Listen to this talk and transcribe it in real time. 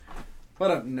What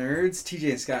up, nerds?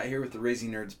 TJ and Scott here with the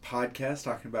Raising Nerds podcast,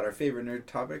 talking about our favorite nerd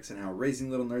topics and how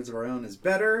raising little nerds of our own is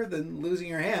better than losing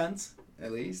your hands,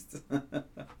 at least.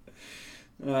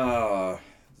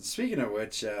 Speaking of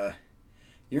which,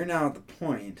 you're now at the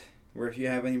point where if you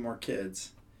have any more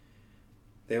kids,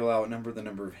 they will outnumber the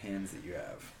number of hands that you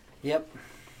have. Yep.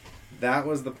 That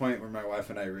was the point where my wife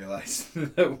and I realized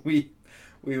that we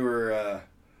were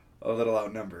a little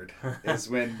outnumbered. Is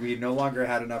when we no longer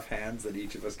had enough hands that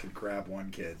each of us could grab one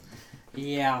kid.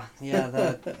 Yeah,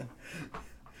 that.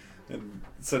 And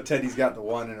so Teddy's got the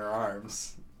one in her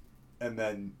arms, and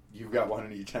then you've got one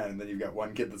in each hand, and then you've got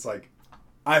one kid that's like,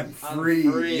 I'm free.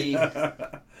 I'm free.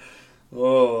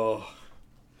 Oh.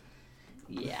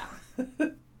 Yeah.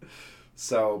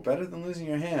 So, better than losing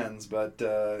your hands, but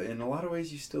in a lot of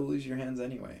ways you still lose your hands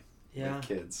anyway. Yeah. With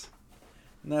kids.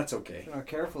 And that's okay. If you're not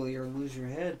careful, you'll lose your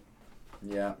head.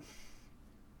 Yeah.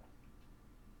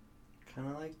 Kind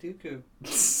of like Dooku.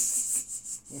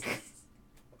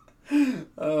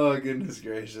 Oh, goodness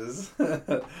gracious.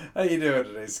 How you doing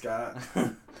today, Scott?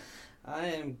 I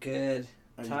am good.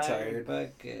 Are you tired?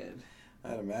 But good.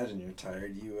 I'd imagine you're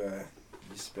tired. You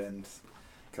spend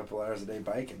a couple hours a day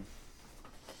biking.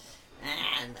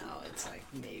 No, it's like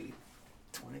maybe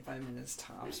 25 minutes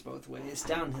tops both ways.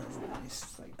 Downhill's nice.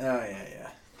 It's like, Oh,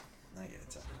 yeah. I get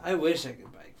it. I wish I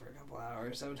could bike for a couple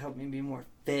hours. That would help me be more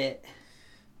fit.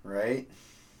 Right?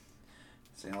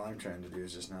 See, all I'm trying to do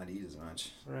is just not eat as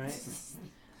much. Right?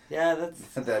 Yeah, that's...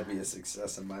 That'd be a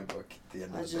success in my book at the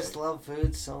end I of the day. just love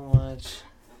food so much.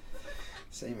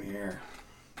 Same here.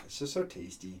 It's just so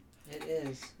tasty. It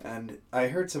is. And I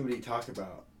heard somebody talk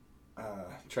about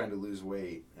trying to lose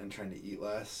weight and trying to eat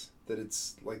less, that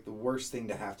it's like the worst thing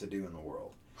to have to do in the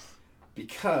world.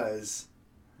 Because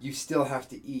you still have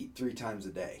to eat 3 times a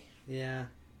day. Yeah.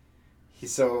 He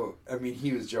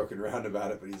was joking around about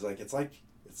it, but he's like, it's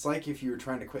like if you were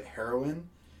trying to quit heroin,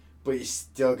 but you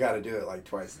still got to do it like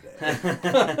twice a day.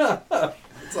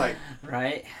 It's like,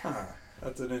 right?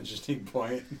 That's an interesting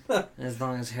point. As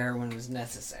long as heroin was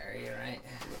necessary, right?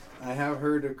 I have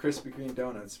heard of Krispy Kreme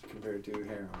donuts compared to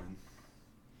heroin.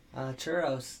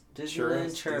 Churros.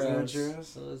 Disneyland churros. Churros?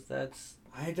 So that's...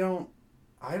 I don't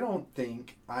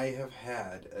think I have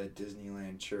had a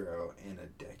Disneyland churro in a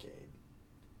decade.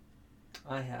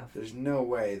 I have. There's no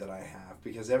way that I have,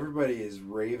 because everybody is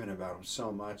raving about them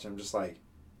so much. I'm just like,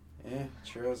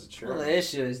 churro's a churro. Well, the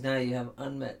issue is now you have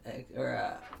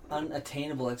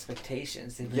unattainable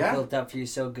expectations. They've been built up for you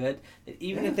so good that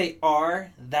even if they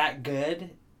are that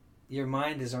good, your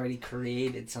mind has already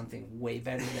created something way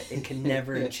better that it can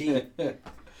never achieve.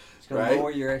 It's going to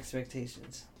lower your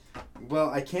expectations.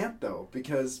 Well, I can't, though,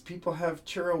 because people have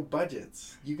churro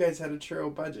budgets. You guys had a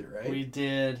churro budget, right? We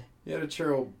did. You had a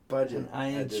churro budget. And I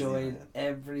enjoyed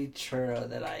every churro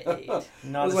that I ate. It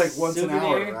was like once an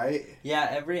hour, right? Yeah,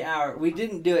 every hour. We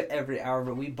didn't do it every hour,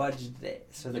 but we budgeted it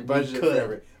so that we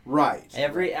could.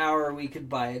 Every hour we could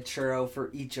buy a churro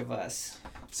for each of us.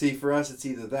 See, for us, it's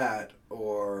either that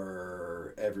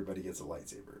or everybody gets a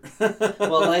lightsaber.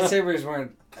 Well, lightsabers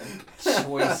weren't a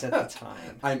choice at the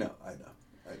time. I know.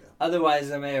 Otherwise,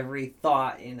 I may have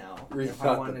rethought, if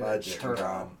I wanted the budget. a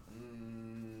churro.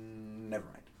 Never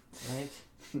mind. Right?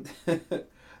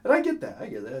 And I get that.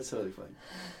 That's totally fine.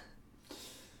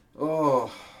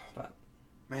 Oh, but,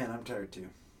 man, I'm tired too.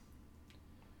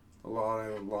 A lot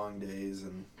of long days,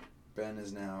 and Ben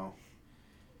is now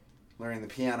learning the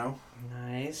piano.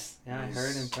 Nice. Yeah, I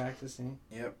heard him practicing.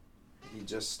 Yep. He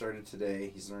just started today.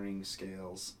 He's learning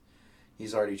scales.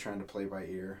 He's already trying to play by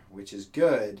ear, which is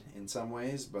good in some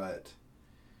ways, but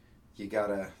you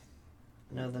gotta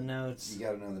know the notes. You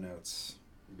gotta know the notes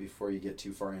before you get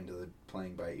too far into the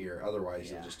playing by ear.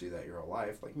 Otherwise, you'll just do that your whole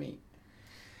life, like me.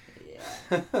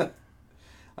 Yeah.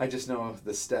 I just know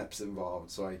the steps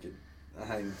involved, so I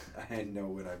know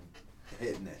when I'm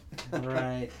hitting it.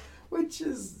 Right. Which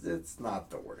it's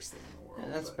not the worst thing in the world.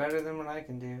 Yeah, that's better than what I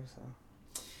can do. So.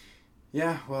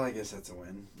 Yeah. Well, I guess that's a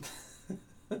win.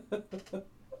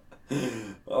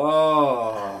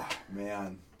 Oh,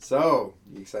 man. So,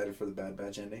 you excited for the Bad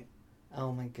Batch ending?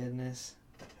 Oh, my goodness.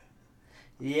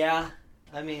 Yeah.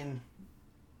 I mean,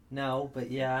 no, but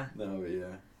yeah. No, but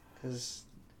yeah. 'Cause...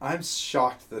 I'm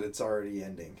shocked that it's already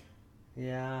ending.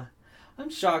 Yeah. I'm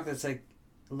shocked that it's like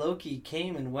Loki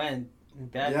came and went,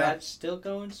 and Bad Batch still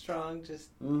going strong, just...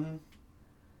 Mm-hmm.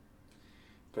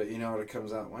 But you know what? It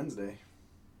comes out Wednesday.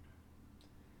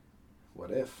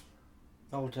 What If?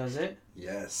 Oh, does it?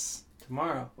 Yes.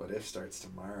 Tomorrow. What If starts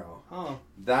tomorrow. Oh.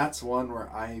 That's one where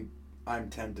I'm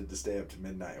tempted to stay up to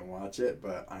midnight and watch it,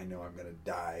 but I know I'm going to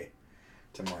die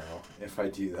tomorrow if I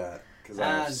do that. Because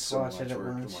I have so much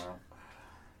work tomorrow.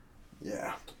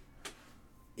 Yeah.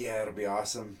 Yeah, it'll be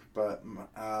awesome. But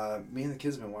me and the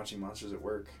kids have been watching Monsters at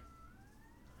Work.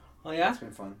 Oh yeah, It's been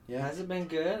fun. Yeah. Has it been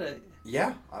good?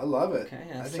 Yeah, I love it. Okay,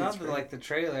 I I think saw it's great. like the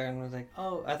trailer and was like,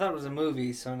 oh, I thought it was a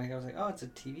movie. So I was like, oh, it's a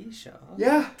TV show. Okay.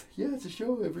 Yeah, it's a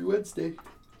show every Wednesday.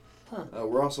 Huh.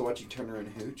 We're also watching Turner and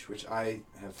Hooch, which I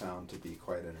have found to be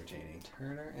quite entertaining.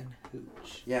 Turner and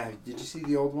Hooch. Yeah, did you see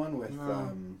the old one with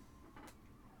No.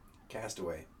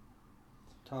 Castaway?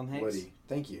 Tom Hanks. Woody.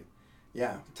 Thank you.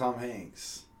 Yeah, Tom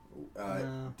Hanks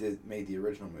No. made the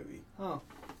original movie. Oh,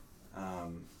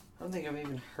 I don't think I've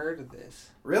even heard of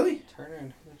this. Really? Turner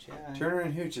and Hooch. Yeah. Turner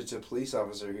and Hooch. It's a police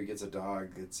officer who gets a dog.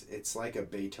 It's like a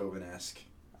Beethoven-esque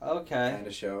Okay. kind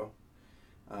of show.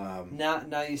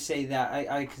 Now you say that,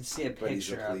 I can see a picture But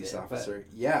he's a police of it. officer.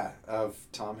 Yeah, of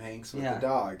Tom Hanks with Yeah. the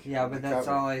dog. Yeah, on but the that's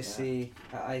cover. all I Yeah. see.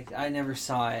 I never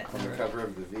saw it. On the cover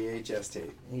of the VHS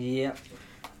tape. Yep.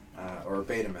 Or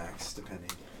Betamax,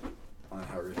 depending on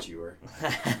how rich you were.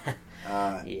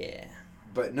 Yeah.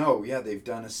 But no, yeah, they've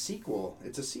done a sequel.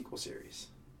 It's a sequel series.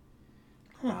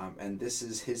 Huh. And this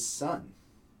is his son.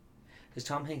 Is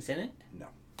Tom Hanks in it? No.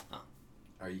 Oh.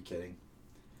 Are you kidding?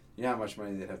 You know how much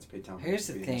money they'd have to pay Tom Here's Hanks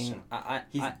to the be in this thing. show?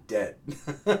 He's dead.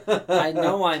 I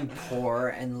know I'm poor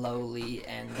and lowly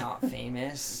and not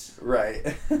famous,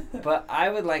 Right. but I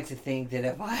would like to think that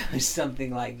if I was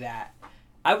something like that,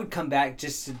 I would come back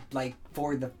just to, like,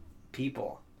 for the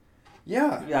people.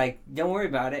 Yeah. Like, don't worry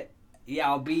about it. Yeah,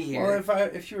 I'll be here. Well,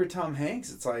 if you were Tom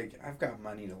Hanks, it's like, I've got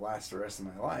money to last the rest of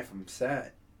my life. I'm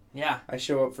set. Yeah. I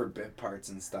show up for bit parts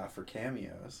and stuff for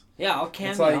cameos. Yeah, I'll cameo.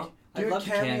 It's like, I'd do a love to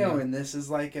cameo in this as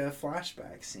like a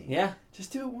flashback scene. Yeah.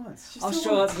 Just do it once. I'll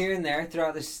show up here and there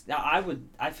throughout this. I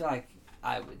feel like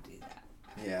I would do that.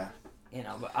 Yeah. You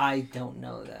know, but I don't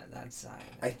know that. That's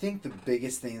I think the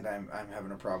biggest thing that I'm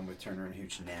having a problem with Turner and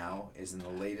Hooch now is in the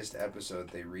latest episode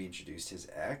they reintroduced his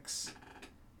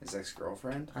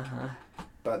ex-girlfriend. Uh-huh.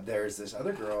 But there's this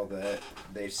other girl that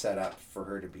they've set up for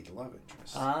her to be the love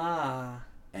interest. Ah.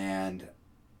 And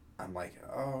I'm like,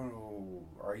 oh,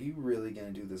 are you really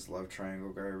going to do this love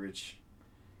triangle garbage?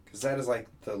 Because that is like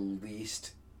the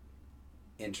least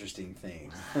interesting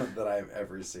thing that I've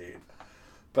ever seen.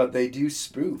 But they do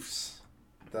spoofs.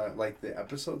 The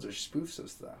episodes are spoofs of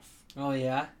stuff. Oh,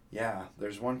 yeah? Yeah,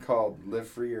 there's one called Live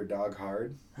Free or Dog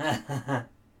Hard.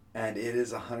 And it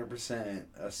is 100%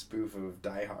 a spoof of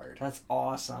Die Hard. That's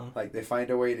awesome. Like, they find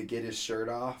a way to get his shirt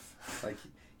off. Like,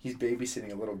 he's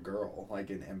babysitting a little girl, like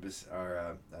an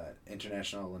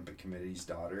International Olympic Committee's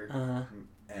daughter. Uh-huh.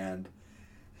 And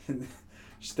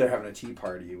they're having a tea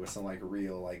party with some, like,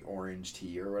 real, like, orange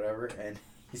tea or whatever. And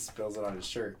he spills it on his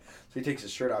shirt. So he takes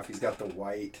his shirt off. He's got the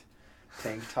white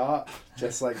tank top,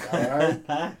 just like Die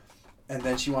Hard. And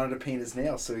then she wanted to paint his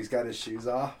nails, so he's got his shoes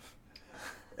off.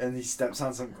 And he steps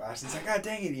on some glass. He's like, God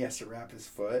dang it, he has to wrap his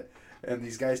foot. And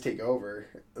these guys take over.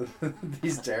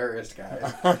 These terrorist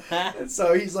guys. And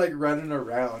so he's like running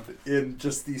around in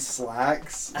just these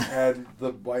slacks and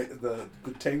the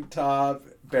tank top,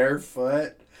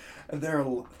 barefoot. And there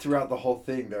are, throughout the whole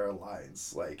thing, there are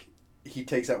lines. Like, he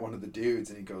takes out one of the dudes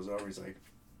and he goes over. He's like,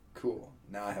 cool.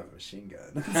 Now I have a machine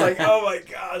gun. It's like, oh my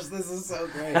gosh, this is so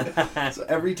great. So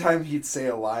every time he'd say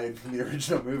a line from the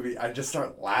original movie, I'd just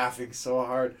start laughing so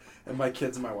hard. And my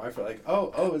kids and my wife are like,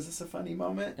 oh, is this a funny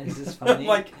moment? Is this funny? I'm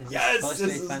like, Is yes,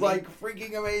 this is funny? like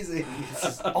freaking amazing. This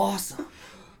is awesome.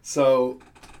 So,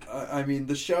 I mean,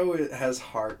 the show, it has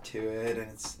heart to it,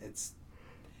 and it's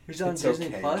It's on it's Disney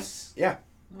okay. Plus? Yeah.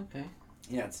 Okay.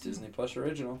 Yeah, it's Disney Plus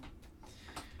original.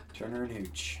 Turner and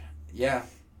Hooch. Yeah.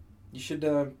 You should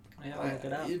Yeah, I'll look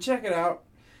it up. you check it out.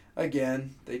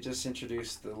 Again, they just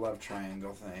introduced the love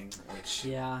triangle thing, which,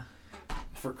 Yeah.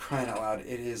 for crying out loud,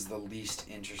 it is the least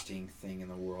interesting thing in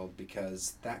the world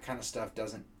because that kind of stuff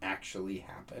doesn't actually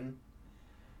happen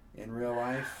in real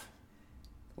life.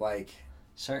 Like,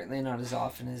 Certainly not as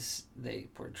often as they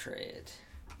portray it.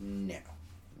 no.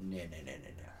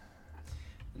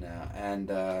 And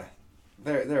there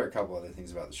are a couple other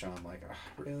things about the show I'm like, oh,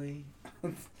 really?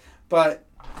 But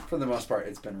for the most part,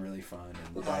 it's been really fun.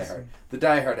 And the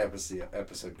Die Hard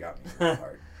episode got me real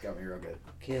hard. Got me real good.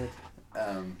 Good.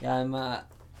 Yeah,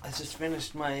 I just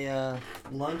finished my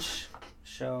lunch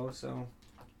show, so.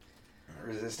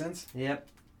 Resistance? Yep.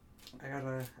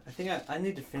 I think I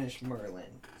need to finish Merlin,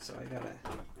 so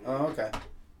Oh, okay.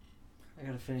 I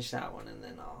gotta finish that one and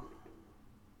then I'll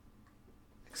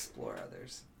explore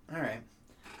others. All right.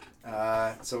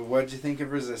 So what'd you think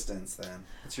of Resistance then?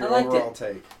 What's your I liked overall it.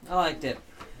 take? I liked it.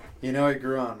 You know, it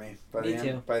grew on me. By Me the too.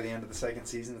 end, by the end of the second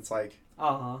season, it's like,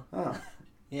 Oh.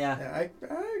 Yeah. I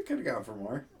could have gone for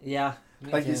more. Yeah.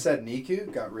 Me Like too. you said,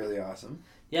 Niku got really awesome.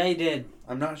 Yeah, he did.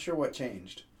 I'm not sure what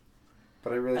changed.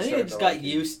 But I really I think I started just to got like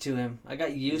used to him. I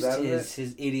got used to it?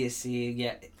 his idiocy,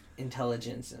 yet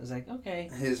intelligence. It was like, okay.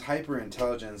 His hyper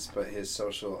intelligence, but his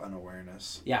social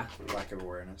unawareness. Yeah. Lack of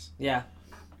awareness. Yeah.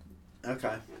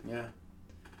 Okay. Yeah.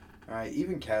 All right.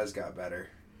 Even Kaz got better.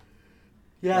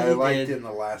 Yeah, I he liked did. in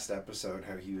the last episode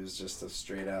how he was just a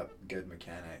straight up good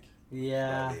mechanic.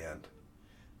 Yeah. By the end,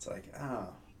 it's like, oh.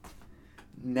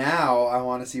 Now I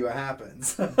want to see what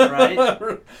happens. Right?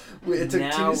 It took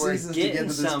Now 2 we're seasons to get getting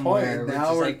to this somewhere, point. which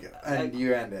Now is we're like- and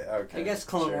you end it. Okay. I guess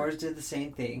Clone sure. Wars did the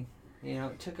same thing. You know,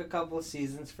 it took a couple of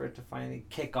seasons for it to finally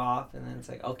kick off, and then it's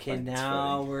like, okay, Like,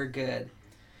 now 20. we're good.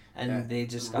 And Yeah. they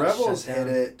just got Rebels shut down.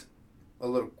 hit it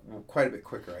quite a bit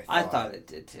quicker. I thought it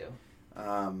did too.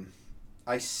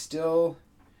 I still,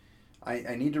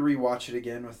 I need to rewatch it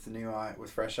again with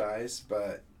with fresh eyes,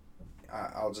 but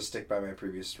I'll just stick by my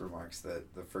previous remarks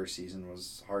that the first season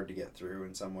was hard to get through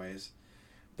in some ways,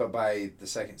 but by the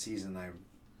second season,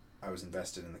 I was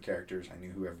invested in the characters. I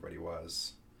knew who everybody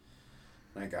was.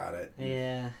 And I got it.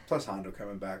 Yeah. Plus, Hondo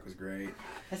coming back was great.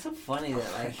 It's so funny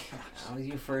that, like, when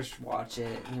you first watch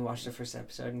it, and you watch the first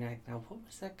episode, and you're like, now, what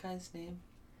was that guy's name?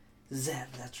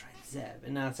 Zeb, that's right, Zeb.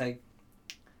 And now it's like,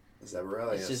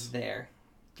 Zeborelius. it's just there.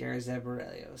 Gareth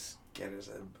Zeborelios. Gareth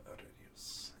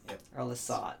Zeborelios. Yep. Or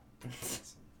Lasat.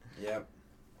 Yep.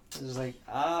 It's just like,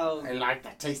 oh. I like the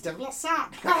taste of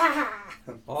Lasat.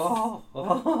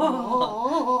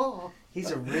 Oh.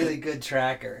 He's a really good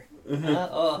tracker.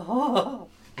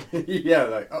 Yeah,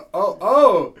 like,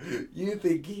 oh, you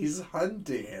think he's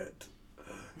hunting it.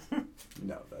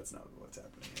 No, that's not what's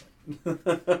happening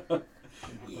here.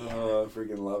 Yeah. Oh, I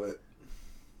freaking love it.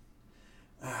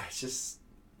 It's just,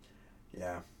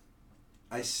 yeah.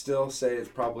 I still say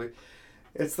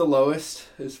it's the lowest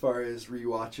as far as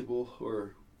rewatchable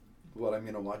or what I'm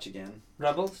going to watch again.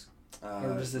 Rebels? Or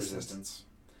Resistance? Resistance.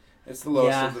 It's the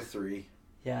lowest Yeah. of the 3.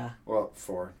 Yeah. Well,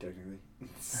 4, technically.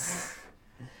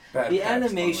 The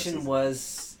animation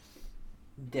was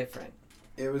different.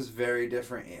 It was very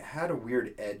different. It had a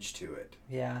weird edge to it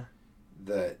Yeah.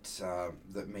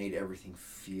 that made everything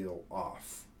feel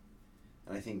off.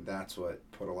 And I think that's what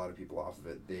put a lot of people off of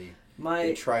it.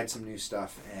 They tried some new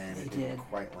stuff and it didn't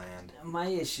quite land. My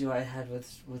issue I had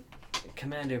with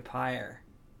Commander Pyre,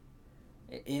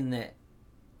 in that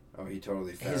Oh, he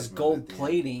totally his phasmoed gold at the end.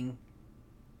 plating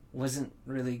wasn't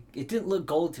really. It didn't look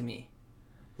gold to me.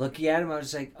 Looking at him, I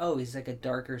was like, oh, he's like a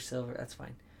darker silver. That's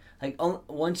fine. Like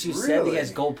once you said he has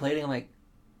Really? gold plating, I'm like,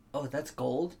 oh, that's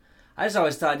gold. I just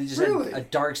always thought he just Really? had a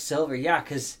dark silver. Yeah,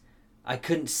 because I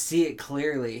couldn't see it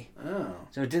clearly, Oh.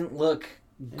 so it didn't look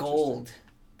gold.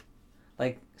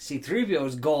 Like C-3PO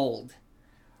was gold,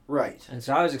 Right. and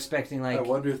so I was expecting like I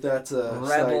wonder if that's a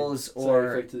Rebels side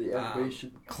or effect to the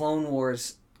animation. Clone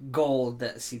Wars gold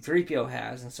that C-3PO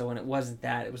has, and so when it wasn't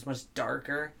that, it was much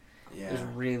darker. Yeah. It was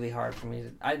really hard for me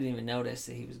to. I didn't even notice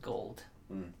that he was gold.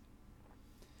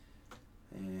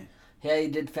 Eh. Yeah, he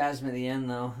did phasm at the end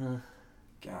though. Huh.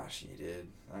 Gosh, he did.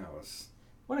 That was.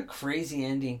 What a crazy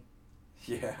ending!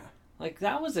 Yeah. Like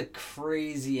that was a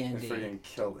crazy They ending. freaking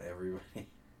killed everybody.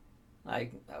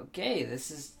 Like, okay, this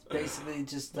is basically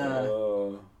just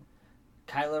Oh.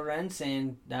 Kylo Ren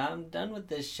saying, "I'm done with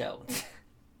this show."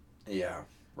 Yeah.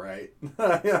 Right.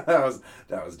 that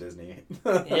was Disney.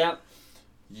 Yep.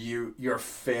 Your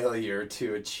failure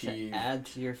to achieve To add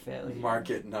to your failure.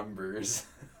 market numbers.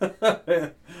 Like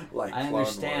I Clone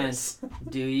understand. Wars.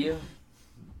 Do you?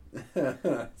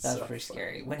 That's So pretty fun.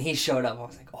 scary. When he showed up, I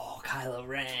was like, "Oh, Kylo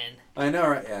Ren." I know,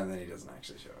 right? Yeah, and then he doesn't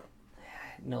actually show up.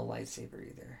 No lightsaber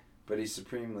either. But he's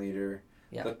Supreme Leader.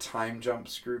 Yeah. The time jump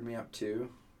screwed me up too.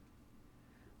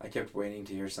 I kept waiting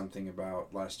to hear something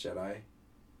about Last Jedi,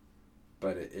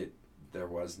 but there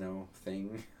was no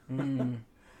thing. Mm,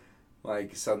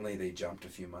 Like suddenly they jumped a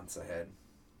few months ahead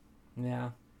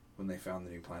yeah. when they found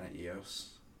the new planet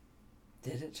Eos.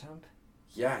 Did it jump?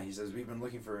 Yeah, he says we've been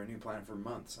looking for a new planet for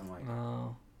months. I'm like,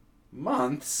 Oh.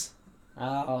 months?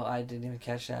 Oh, I didn't even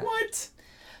catch that. What?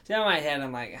 See, in my head,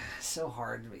 I'm like, so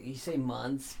hard. You say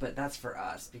months, but that's for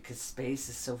us because space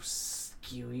is so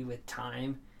skewy with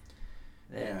time.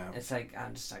 That Yeah. It's like,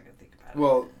 I'm just not going to think about it.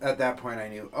 Well, at that point I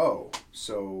knew, oh,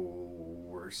 so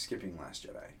we're skipping Last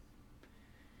Jedi.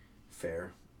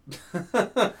 Fair.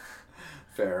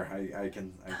 Fair. I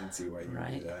can see why you would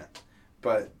Right. do that.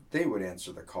 But they would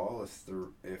answer the call if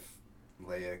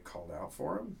Leia called out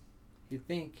for him. You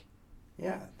think?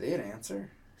 Yeah, they'd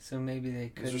answer. So maybe they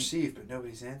It was could. received, but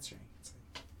nobody's answering. It's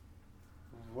like,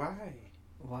 why?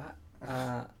 What?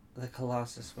 The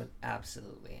Colossus would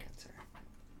absolutely answer.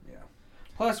 Yeah.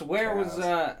 Plus, where was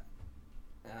Cows.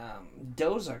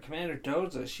 Doza? Commander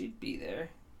Doza? She'd be there.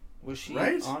 Was she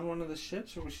Right? on one of the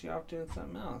ships, or was she off doing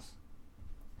something else?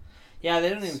 Yeah, they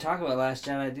don't even talk about Last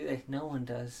Jedi, do they? No one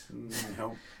does.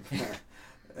 Nope.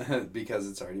 Because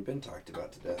it's already been talked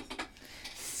about to death.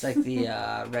 It's like the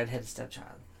redhead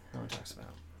stepchild. No one talks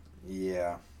about.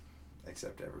 Yeah.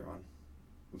 Except everyone.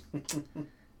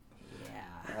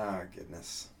 Yeah. Oh,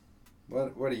 goodness.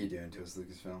 What are you doing to us,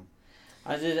 Lucasfilm?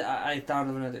 I thought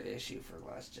of another issue for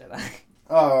Last Jedi.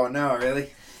 Oh, no, really?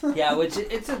 Yeah, which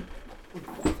it's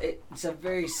a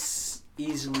very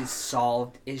easily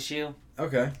solved issue.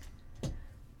 Okay.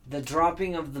 The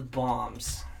dropping of the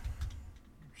bombs.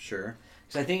 Sure.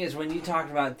 Because I think it's when you talked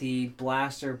about the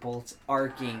blaster bolts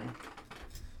arcing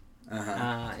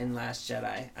in Last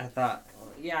Jedi. I thought,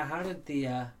 yeah, how did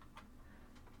the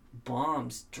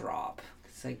bombs drop?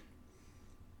 It's like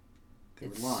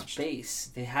it's launched.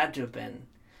 Space. They had to have been.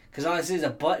 Because all I see is a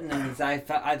button, and I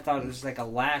thought it was like a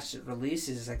latch that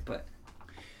releases. It's like, but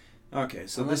okay,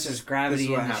 so unless there's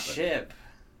gravity in the ship.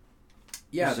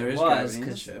 Yeah, there is gravity in the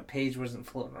because ship. the page wasn't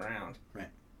floating around. Right.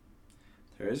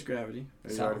 There is gravity.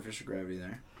 There's artificial gravity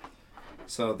there.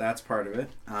 So that's part of it.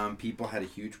 People had a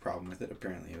huge problem with it.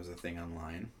 Apparently, it was a thing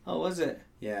online. Oh, was it?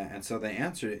 Yeah, and so they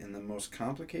answered it in the most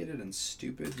complicated and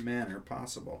stupid manner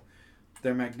possible.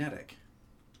 They're magnetic.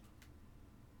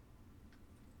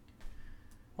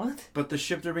 What? But the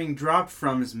ship they're being dropped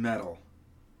from is metal.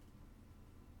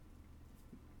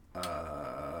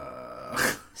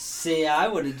 See, I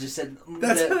would have just said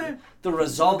the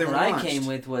result that I came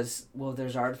with was, well,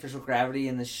 there's artificial gravity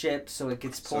in the ship, so it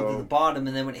gets pulled to the bottom,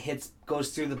 and then when it goes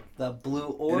through the blue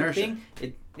orb thing,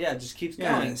 it just keeps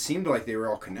going. And it seemed like they were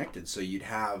all connected, so you'd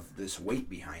have this weight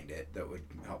behind it that would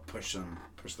help push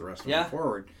the rest of them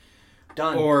forward.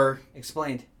 Done. Or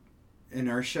explained.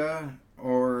 Inertia,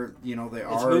 or they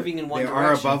it's moving in one direction.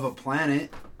 Are above a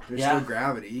planet. There's still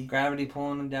gravity. Gravity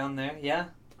pulling them down there. Yeah.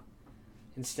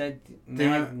 Instead,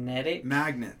 magnetic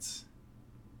magnets.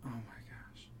 Oh my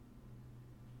gosh,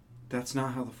 that's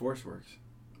not how the Force works.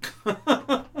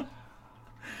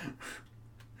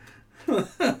 For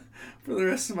the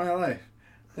rest of my life,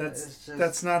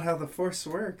 that's not how the Force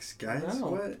works, guys.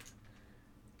 No.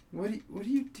 What are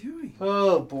you doing?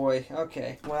 Oh boy.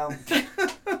 Okay. Well.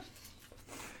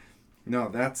 No,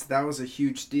 that was a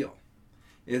huge deal.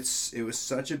 It was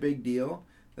such a big deal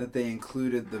that they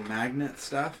included the magnet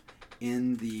stuff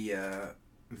in the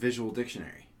visual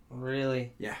dictionary.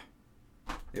 Really? Yeah.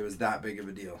 It was that big of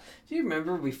a deal. Do you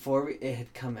remember before it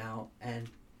had come out and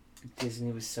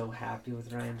Disney was so happy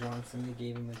with Rian Johnson, they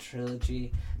gave him a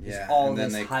trilogy. Yeah, all and then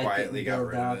this they hype quietly got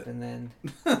rid of it. And then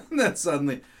then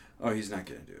suddenly, he's not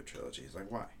going to do a trilogy. He's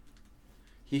like, why?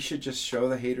 He should just show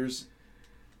the haters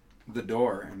the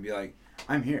door and be like,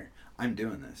 I'm here. I'm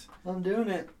doing this. I'm doing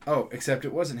it. Oh, except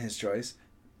it wasn't his choice.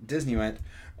 Disney went,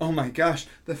 oh my gosh,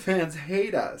 the fans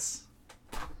hate us.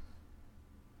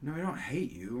 No, we don't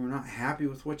hate you. We're not happy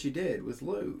with what you did with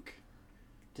Luke.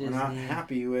 Disney. We're not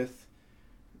happy with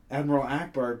Admiral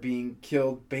Akbar being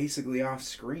killed basically off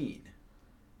screen.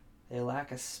 They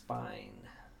lack a spine.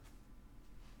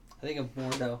 I think of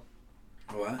Mordo.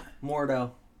 What?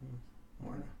 Mordo.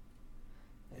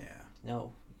 Yeah.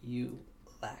 No, you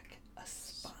lack a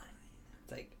spine.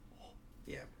 It's like,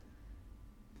 yeah.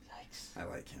 Yikes. I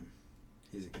like him.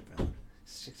 He's a good villain.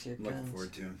 Stick to your Looking guns.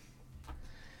 forward to him.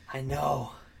 I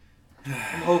know. I'm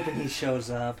hoping he shows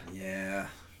up. Yeah.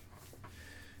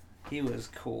 He was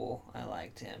cool. I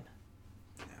liked him.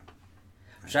 Yeah.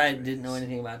 Which I didn't know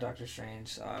anything about Doctor Strange,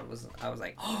 so I was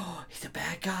like, oh, he's a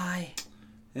bad guy.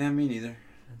 Yeah, me neither.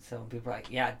 And so people were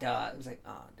like, yeah, duh. I was like,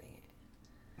 oh, dang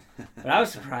it. But I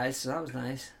was surprised, so that was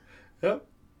nice. Yep.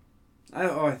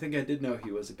 I think I did know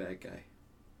he was a bad guy.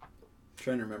 I'm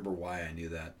trying to remember why I knew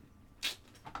that,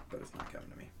 but it's not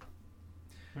coming to me.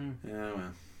 Yeah,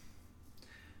 well.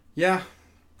 Yeah,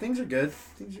 things are good.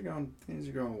 Things are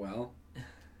going well.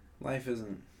 Life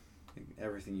isn't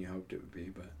everything you hoped it would be,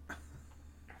 but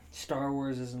Star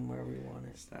Wars isn't where we want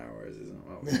it. Star Wars isn't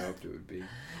what we hoped it would be.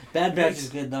 Bad Batch is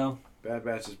good though. Bad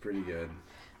Batch is pretty good.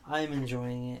 I'm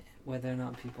enjoying it, whether or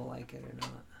not people like it or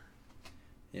not.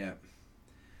 Yeah,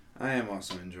 I am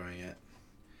also enjoying it.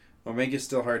 Omega's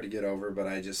still hard to get over, but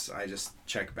I just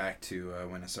check back to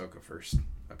when Ahsoka first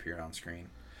appeared on screen.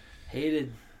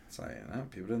 Hated. It's like, no,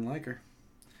 people didn't like her.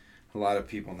 A lot of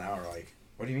people now are like,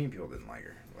 what do you mean people didn't like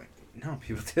her? Like, no,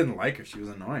 people didn't like her. She was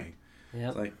annoying. Yep.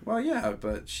 It's like, well, yeah,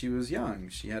 but she was young.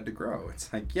 She had to grow.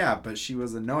 It's like, yeah, but she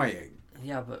was annoying.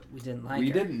 Yeah, but we didn't like her.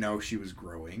 We didn't know she was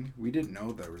growing. We didn't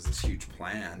know there was this huge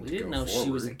plan We didn't know forward.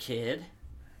 She was a kid.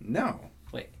 No.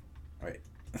 Wait. It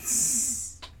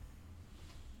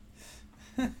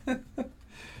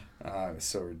was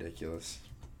so ridiculous.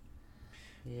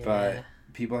 Yeah. But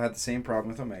people had the same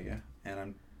problem with Omega,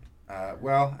 and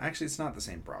well, actually, it's not the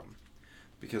same problem.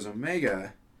 Because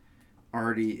Omega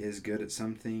already is good at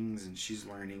some things and she's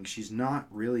learning. She's not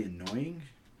really annoying.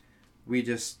 We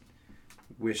just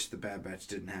wish the Bad Batch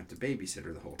didn't have to babysit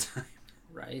her the whole time.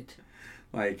 Right.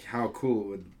 Like, how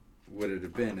cool would it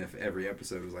have been if every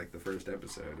episode was like the first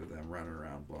episode of them running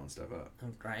around blowing stuff up?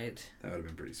 Right. That would have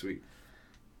been pretty sweet.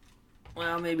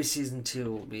 Well, maybe season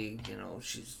 2 will be,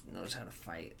 she knows how to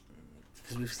fight.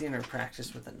 Because we've seen her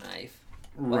practice with a knife.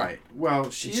 Right.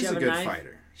 Well, she is a good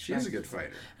fighter. She is a good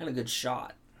fighter. And a good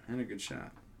shot.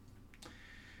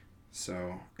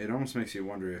 So, it almost makes you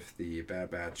wonder if the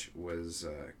Bad Batch was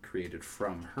created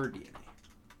from her DNA.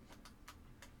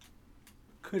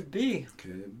 Could be.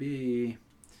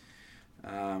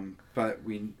 But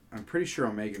I'm pretty sure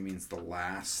Omega means the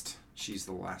last. She's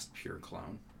the last pure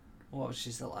clone. Well,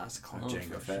 she's the last clone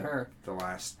Jango for Fett, sure. the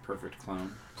last perfect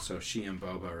clone. So she and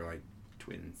Boba are like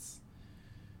twins.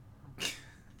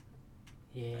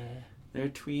 Yeah. They're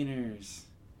tweeners.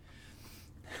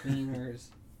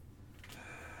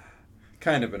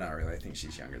 Kind of, but not really. I think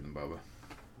she's younger than Boba.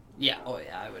 Yeah. Oh,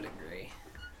 yeah. I would agree.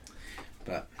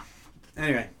 But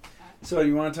anyway, so do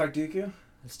you want to talk Dooku?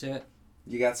 Let's do it.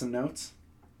 You got some notes?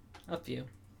 A few.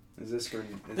 Is this for?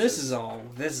 This is all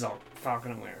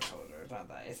Falcon and Winter Soldier. It's not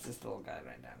that. It's this little guy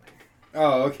right down there.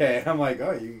 Oh, okay. I'm like,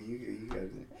 oh, you guys.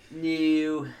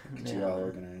 New. Get you all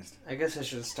organized. I guess I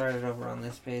should have started over on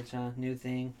this page, huh? New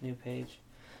thing, new page.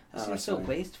 This seems so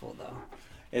wasteful, though.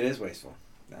 It is wasteful.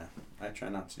 Yeah, I try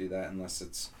not to do that unless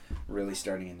it's really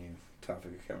starting a new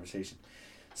topic of conversation.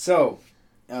 So,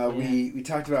 we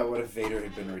talked about what if Vader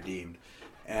had been redeemed,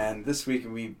 and this week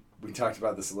we talked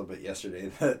about this a little bit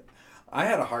yesterday. That I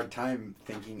had a hard time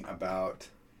thinking about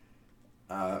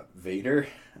Vader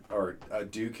or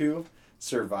Dooku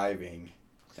surviving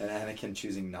and Anakin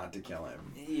choosing not to kill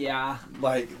him. Yeah.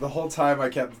 Like, the whole time I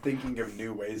kept thinking of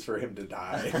new ways for him to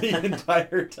die the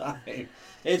entire time.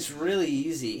 It's really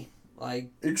easy. Like,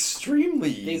 extremely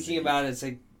easy. Thinking about it, it's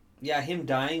like, yeah, him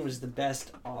dying was the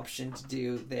best option to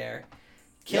do there.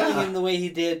 Killing him the way he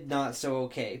did, not so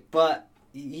okay. But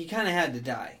he kind of had to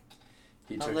die.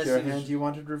 He took your hand, you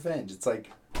wanted revenge. It's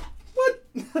like, what?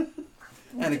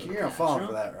 Anakin, you're not falling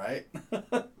for that, right?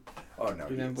 Oh, no.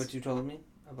 Remember what you told me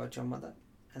about your mother?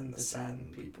 And the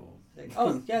Sand people. Like,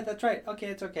 oh, yeah, that's right. Okay,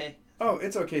 it's okay. Oh,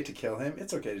 it's okay to kill him.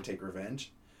 It's okay to take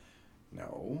revenge.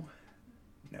 No.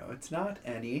 No, it's not,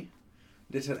 Annie.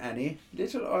 Little Annie.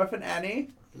 Little orphan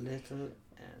Annie. Little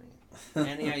Annie.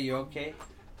 Annie, are you okay?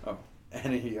 Oh,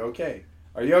 Annie, you okay?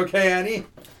 Are you okay, Annie?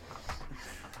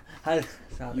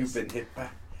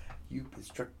 You've been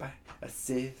struck by a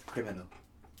Sith criminal.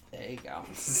 There you go.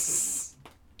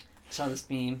 I saw this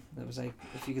meme that was like,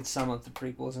 if you could sum up the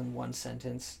prequels in one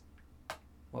sentence,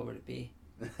 what would it be?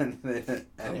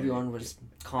 Obi-Wan would just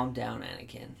calm down,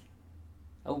 Anakin.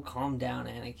 Oh, calm down,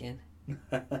 Anakin.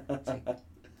 It's like,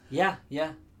 yeah.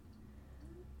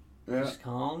 Just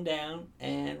calm down,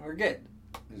 and we're good.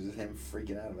 It's just him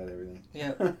freaking out about everything.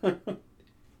 Yeah.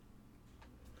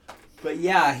 But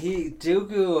yeah,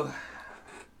 Dooku,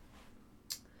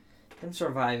 him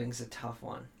surviving's a tough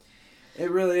one. It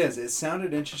really is. It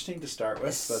sounded interesting to start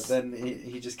with, but then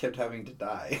he just kept having to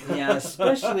die. Yeah,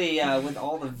 especially with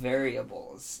all the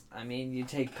variables. I mean, you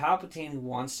take Palpatine, who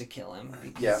wants to kill him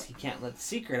because he can't let the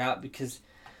secret out. Because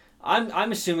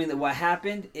I'm assuming that what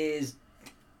happened is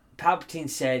Palpatine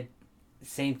said the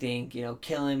same thing.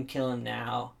 Kill him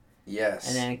now.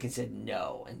 Yes. And Anakin said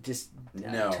no, and just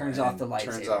turns off the lightsabers.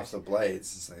 Turns off the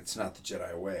blades. It's not the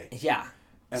Jedi way. Yeah.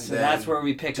 And so that's where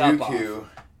we pick up off.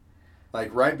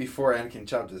 Like, right before Anakin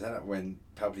chopped his head up, when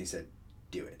Palpatine said,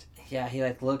 do it. Yeah, he,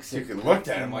 looks at Dooku looked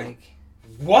at him like,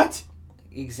 what?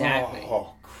 Exactly.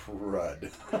 Oh,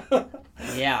 crud.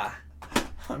 Yeah.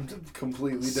 I'm just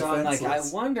completely defenseless. So I'm like, I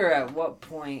wonder at what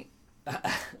point...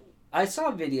 I saw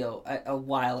a video a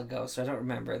while ago, so I don't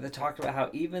remember, that talked about how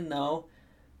even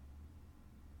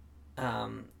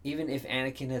if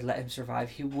Anakin had let him survive,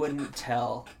 he wouldn't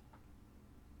tell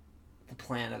the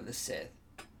plan of the Sith.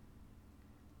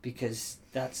 Because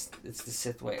it's the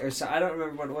Sith way. Or so I don't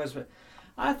remember what it was, but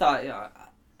I thought,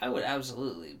 I would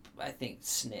absolutely, I think,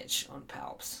 snitch on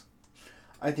Palps.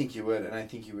 I think you would, and I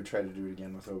think you would try to do it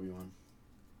again with Obi-Wan.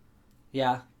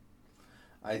 Yeah.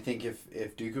 I think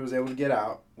if Dooku was able to get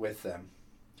out with them,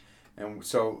 and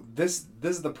so this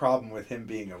is the problem with him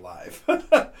being alive.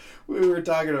 We were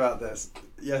talking about this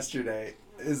yesterday,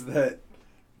 is that,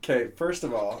 okay, first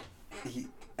of all,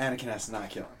 Anakin has to not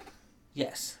kill him.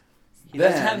 Yes. He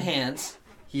doesn't have hands.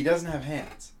 He doesn't have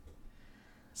hands.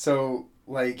 So,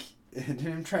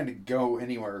 him trying to go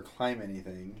anywhere or climb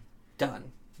anything...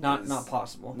 Done. Not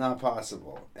possible. Not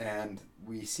possible. And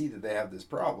we see that they have this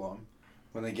problem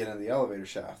when they get in the elevator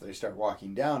shaft. They start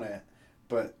walking down it,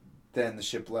 but then the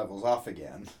ship levels off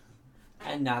again.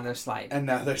 And now they're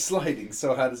sliding.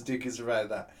 So how does Dooku survive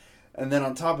that? And then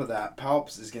on top of that,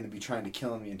 Palps is going to be trying to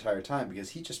kill him the entire time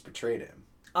because he just betrayed him.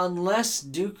 Unless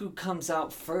Dooku comes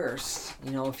out first,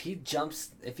 if he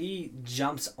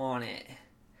jumps on it.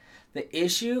 The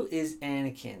issue is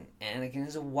Anakin. Anakin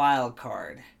is a wild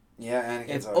card. Yeah,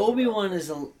 Anakin's If Obi-Wan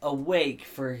is awake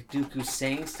for Dooku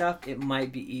saying stuff, it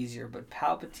might be easier. But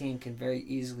Palpatine can very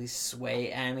easily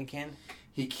sway Anakin.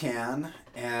 He can,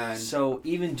 and... So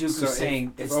even Dooku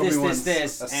saying, if it's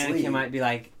this, asleep, Anakin might be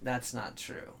like, that's not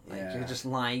true. Like, yeah. You're just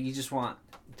lying. You just want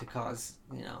to cause,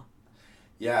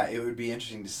 Yeah, it would be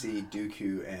interesting to see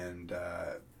Dooku and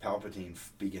Palpatine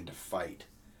begin to fight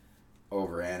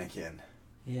over Anakin.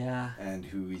 Yeah. And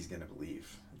who he's going to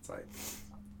believe. It's like,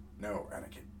 no,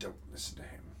 Anakin, don't listen to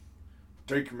him.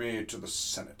 Take me to the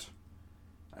Senate.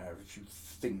 I have a few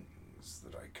things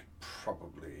that I could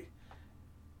probably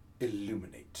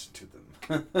illuminate to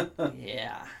them.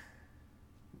 Yeah.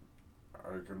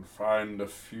 I can find a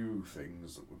few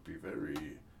things that would be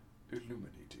very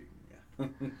illuminating.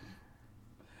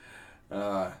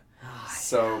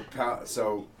 So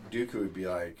Dooku would be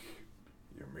like,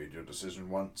 you made your decision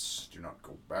once, do not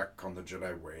go back on the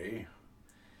Jedi way.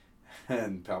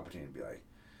 And Palpatine would be like,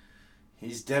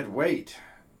 he's dead weight.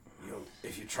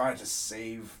 If you try to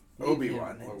save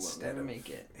Obi-Wan instead of make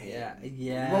it. him,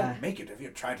 Yeah. you won't make it if you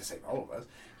try to save all of us.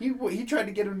 He tried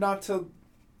to get him not to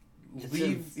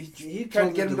leave. He tried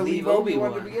to get him to leave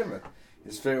Obi-Wan to begin with.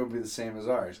 His fate would be the same as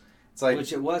ours. It's like,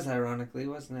 which it was, ironically,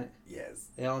 wasn't it? Yes.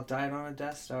 They all died on a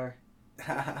Death Star.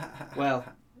 Well,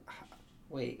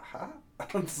 wait.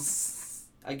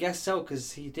 I guess so,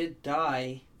 because he did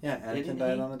die. Yeah, Anakin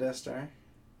died on the Death Star.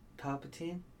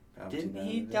 Palpatine? Didn't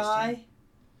he die?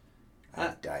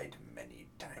 I've died many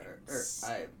times.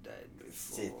 I've died before.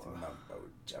 Sith mumbo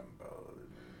jumbo.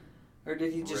 Or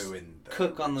did he just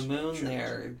cook on the moon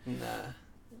there and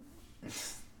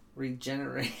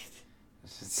regenerate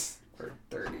for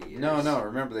 30 years? No.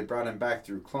 Remember, they brought him back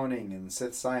through cloning and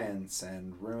Sith science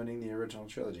and ruining the original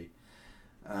trilogy.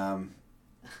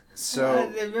 So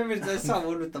I remember I saw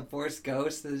one with the Force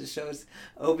Ghost that shows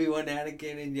Obi-Wan,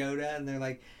 Anakin, and Yoda, and they're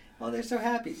like, "Oh, they're so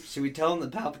happy. Should we tell them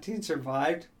that Palpatine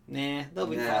survived? Nah, they'll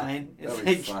be fine. They'll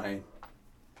be fine."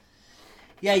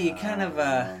 Yeah, you kind of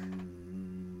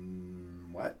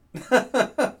what?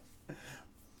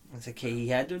 It's okay. He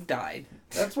had to have died.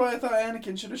 That's why I thought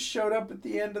Anakin should have showed up at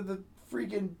the end of the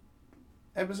freaking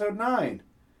episode 9.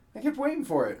 I kept waiting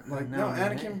for it. Like, no,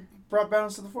 Anakin brought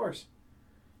balance to the Force.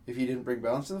 If he didn't bring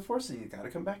balance to the Force, then you got to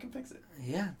come back and fix it.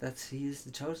 Yeah, he's the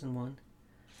chosen one.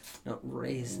 No,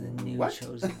 Rey's the new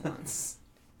chosen one,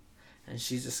 and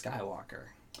she's a Skywalker.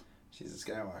 She's a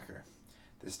Skywalker.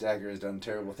 This dagger has done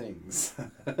terrible things.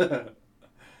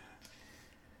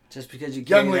 Just because you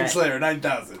carry Youngling Slayer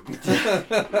 9000.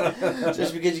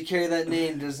 Just because you carry that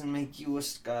name doesn't make you a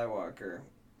Skywalker.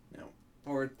 No.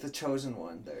 Or the chosen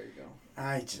one. There you go.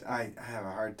 I have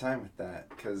a hard time with that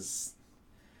because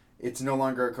it's no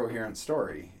longer a coherent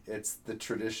story. It's the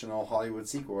traditional Hollywood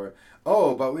sequel.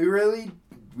 Oh, but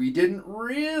we didn't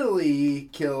really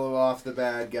kill off the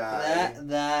bad guy.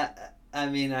 I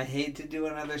mean, I hate to do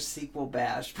another sequel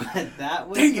bash, but that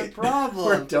was the problem.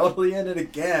 We're totally in it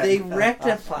again. They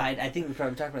rectified, I think we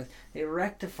probably talked about this, they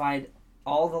rectified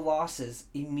all the losses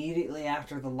immediately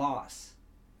after the loss.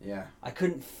 Yeah. I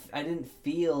didn't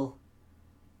feel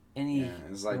any it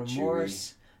was like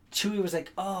remorse. Chewie was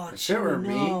like, "Oh, if it were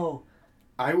no." Me,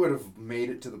 I would have made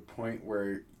it to the point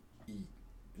where,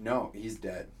 he's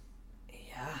dead.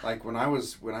 Yeah. Like when I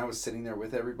was sitting there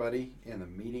with everybody in the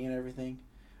meeting and everything,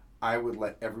 I would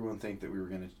let everyone think that we were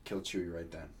going to kill Chewie right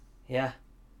then. Yeah.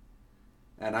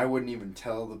 And I wouldn't even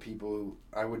tell people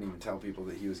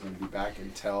that he was going to be back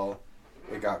until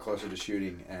it got closer to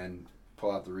shooting and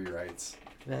pull out the rewrites.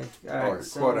 Like, or right,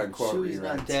 so quote unquote Chewie's rewrites.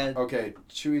 not dead. Okay,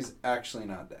 Chewie's actually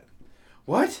not dead.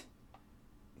 What?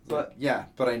 But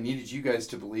I needed you guys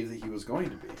to believe that he was going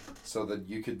to be, so that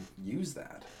you could use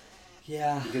that.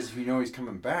 Yeah. Because if you know he's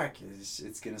coming back,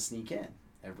 it's going to sneak in.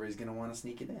 Everybody's going to want to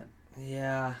sneak it in.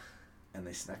 Yeah. And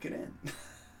they snuck it in.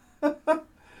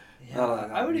 Yeah.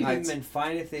 I would have even been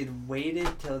fine if they'd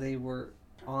waited till they were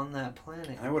on that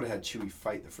planet. I would have had Chewie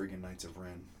fight the freaking Knights of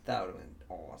Ren. That would have been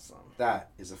awesome. That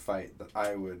is a fight that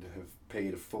I would have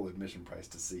paid a full admission price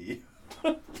to see.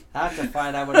 That's a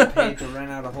fight I would have paid to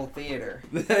rent out a whole theater.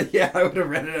 Yeah, I would have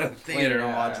rented out a theater to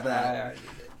watch that. I already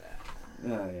did that.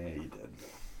 Oh, yeah, you did.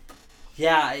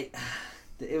 Yeah,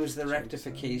 it was the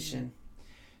rectification.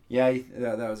 Yeah,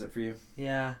 that was it for you?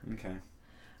 Yeah. Okay.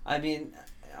 I mean,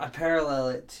 I parallel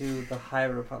it to the High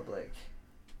Republic.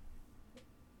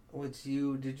 did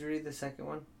you read the second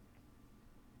one?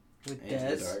 With Into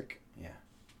Des? the Dark? Yeah.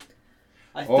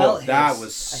 I felt that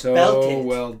was so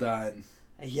well done.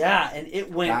 Yeah, and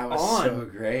it went on. That was so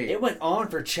great. It went on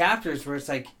for chapters where it's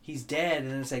like, he's dead,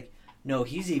 and it's like, no,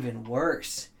 he's even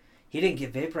worse. He didn't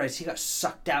get vaporized. He got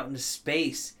sucked out into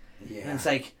space. Yeah. And it's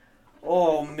like,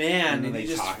 oh, man. And you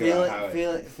just feel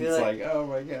it. It's like, oh,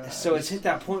 my God. So it's hit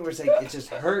that point where it's like, it just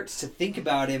hurts to think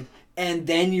about him, and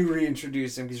then you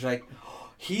reintroduce him, because you're like, oh,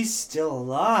 he's still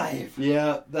alive.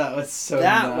 Yeah, that was so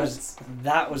nuts.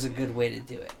 That was a good way to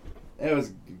do it. It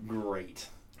was great.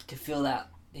 To feel that,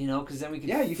 because then we could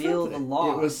you feel the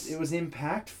loss. It was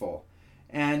impactful.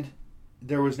 And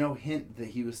there was no hint that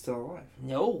he was still alive.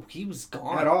 No, he was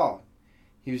gone. At all.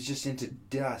 He was just into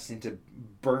dust, into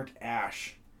burnt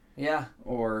ash. Yeah.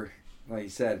 Or, like you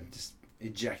said, just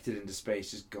ejected into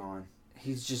space, just gone. He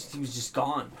was just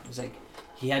gone. It was like,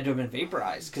 he had to have been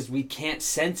vaporized, because we can't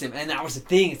sense him. And that was the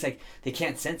thing. It's like, they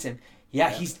can't sense him.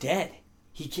 Yeah. He's dead.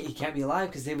 He can't be alive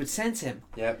because they would sense him.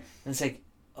 Yep. And it's like,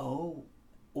 oh,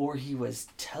 or he was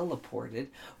teleported.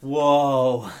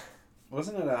 Whoa.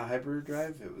 Wasn't it a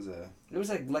hyperdrive? It was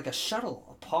like a shuttle,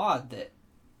 a pod that.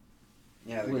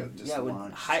 Yeah, they would, just would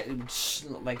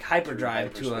like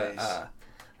hyperdrive to a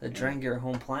Drengir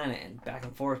home planet and back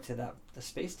and forth to the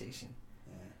space station.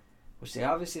 Yeah. Which they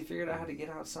obviously figured out how to get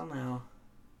out somehow.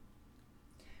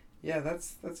 Yeah,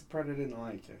 that's a part I didn't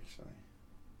like, actually.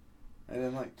 I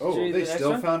didn't like. Oh, they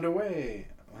still found a way.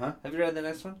 Huh? Have you read the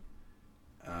next one?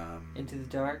 Into the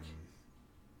Dark.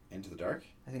 Into the Dark?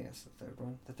 I think that's the third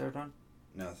one. The third one?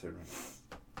 No, the third one.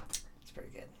 It's pretty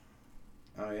good.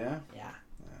 Oh yeah? Yeah.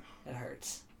 It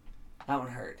hurts. That one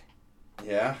hurt.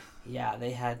 Yeah? Yeah,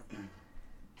 they had.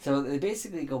 So they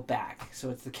basically go back. So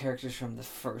it's the characters from the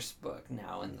first book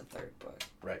now in the third book.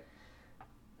 Right.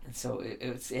 And so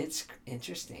it's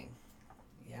interesting.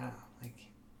 Yeah, like.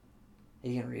 Are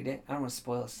you gonna read it? I don't want to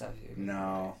spoil stuff here.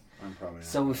 No, I'm probably not.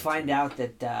 So we find out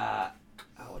that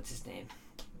what's his name?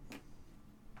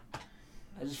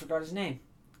 I just forgot his name.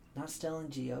 Not Stellan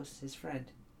Geos, his friend.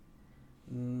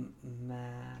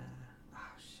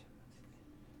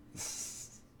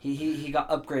 He got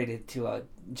upgraded to a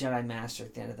Jedi Master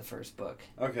at the end of the first book.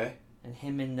 Okay. And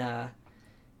him and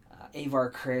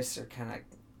Avar Kriss are kind of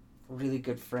really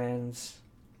good friends.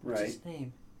 What's his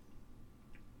name?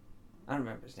 I don't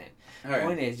remember his name. The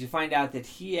point is, you find out that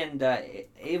he and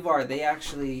Avar, they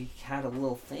actually had a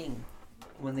little thing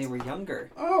when they were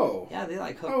younger. Oh. Yeah, they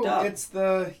hooked up. It's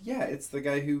the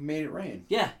guy who made it rain.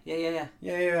 Yeah. Yeah.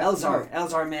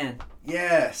 Elzar Man.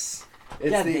 Yes.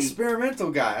 It's the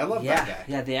experimental guy. I love that guy.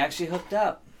 Yeah, they actually hooked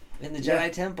up in the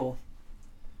Jedi Temple.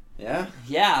 Yeah?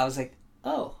 Yeah, I was like,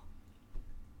 oh.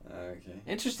 Okay.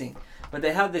 Interesting. But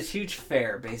they have this huge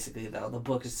fair, basically, though. The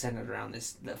book is centered around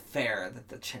the fair that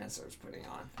the Chancellor is putting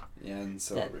on. Yeah, in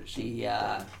celebration.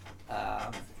 The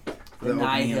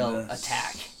Nihil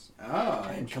attack. Oh,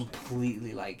 and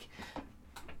completely,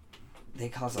 they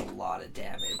cause a lot of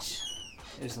damage.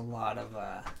 There's a lot of,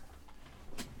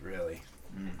 really?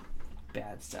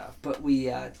 bad stuff. But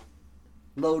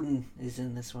Loden is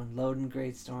in this one. Loden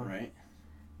Greatstorm. Right.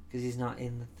 Because he's not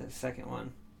in the second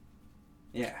one.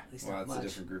 Yeah, well, it's a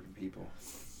different group of people.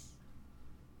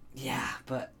 Yeah,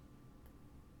 but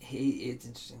it's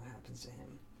interesting what happens to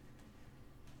him.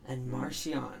 And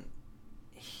Marchion,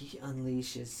 he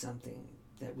unleashes something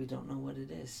that we don't know what it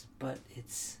is, but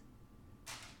it's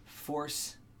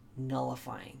force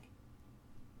nullifying.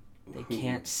 They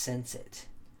can't sense it,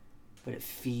 but it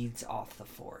feeds off the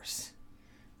force.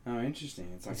 Oh,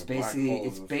 interesting. It's like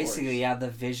basically the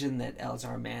vision that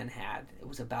Elzar Man had. It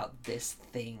was about this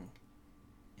thing.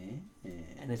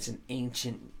 And it's an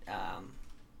ancient,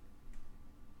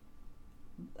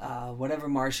 whatever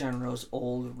Marchion Ro's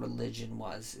old religion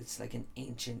was. It's like an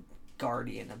ancient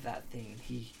guardian of that thing.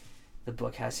 The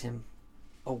book has him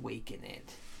awaken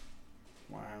it.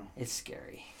 Wow. It's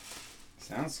scary.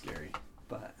 Sounds scary.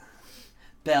 But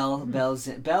Bell,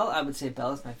 I would say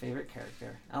Bell is my favorite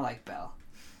character. I like Bell.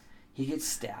 He gets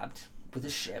stabbed with a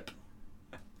ship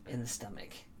in the stomach.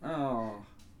 Oh.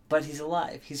 But he's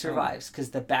alive. He survives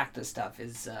because the Bacta stuff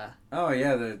is... oh,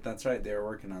 yeah, that's right. They were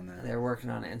working on that. They were working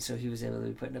on it, and so he was able to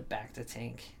be put in a Bacta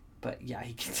tank. But, yeah,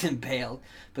 he gets impaled.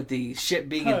 But the ship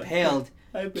being impaled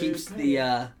keeps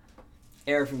the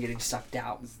air from getting sucked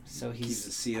out. So he's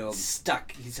sealed.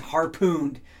 Stuck. He's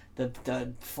harpooned.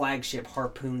 The flagship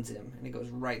harpoons him, and it goes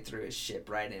right through his ship,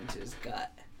 right into his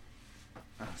gut.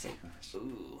 Oh, gosh.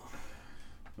 Ooh.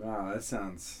 Wow, that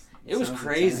sounds... It was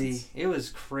crazy. Intense. It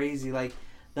was crazy.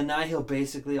 The Nihil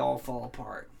basically all fall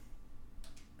apart.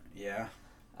 Yeah.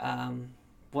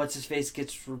 What's-his-face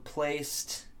gets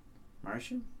replaced.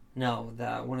 Martian? No,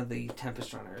 one of the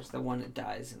Tempest runners, the one that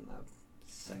dies in the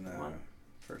second one.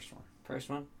 First one. First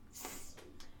one.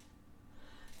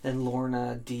 Then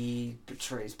Lorna D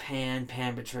betrays Pan.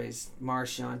 Pan betrays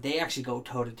Marchion. They actually go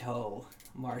toe to toe.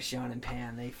 Marchion and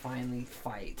Pan. They finally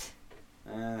fight.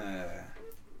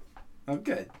 Oh,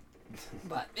 good.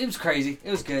 But it was crazy.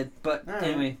 It was good. But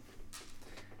anyway.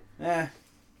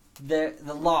 The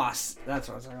loss. That's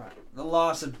what I was talking about. The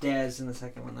loss of Dez in the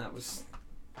second one. That was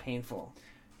painful.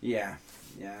 Yeah,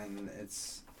 and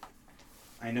it's.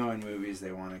 I know in movies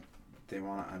they want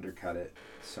to undercut it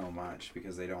so much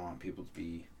because they don't want people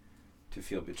to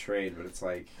feel betrayed, but it's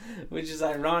like. Which is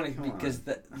ironic because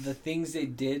the things they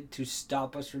did to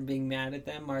stop us from being mad at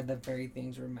them are the very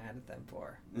things we're mad at them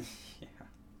for.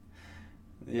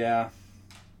 Yeah.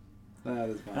 That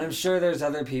is fine. I'm sure there's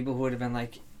other people who would have been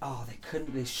like, oh,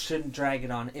 they shouldn't drag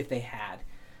it on if they had.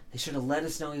 They should have let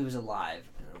us know he was alive.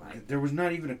 There was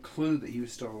not even a clue that he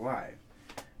was still alive.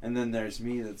 And then there's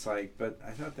me that's like, but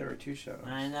I thought there were 2 shuttles.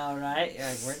 I know, right?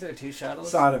 Like, weren't there 2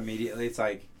 shuttles? Saw it immediately. It's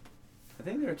like, I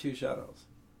think there are 2 shuttles.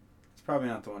 It's probably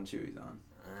not the one Chewie's on.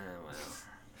 Well.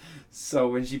 So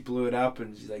when she blew it up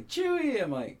and she's like, Chewie,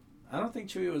 I'm like, I don't think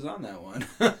Chewie was on that one.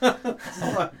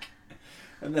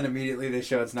 And then immediately they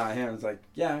show it's not him. It's like,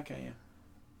 yeah, okay, yeah.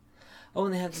 Oh,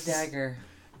 and they have the dagger.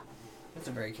 That's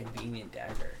a very convenient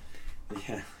dagger.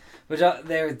 Yeah. Which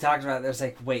they were talking about. There's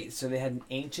like, wait, so they had an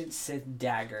ancient Sith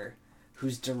dagger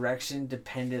whose direction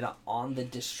depended on the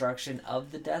destruction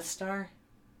of the Death Star?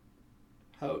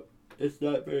 How? It's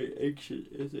not very ancient,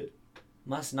 is it?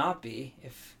 Must not be.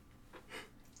 If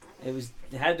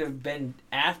it had to have been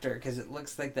after, because it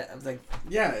looks like that. Like,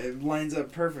 yeah, it lines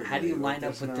up perfectly. How do you line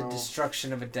up with the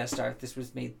destruction of a Death Star if this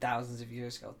was made thousands of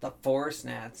years ago? The Force?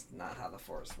 Nah, it's not how the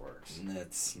Force works.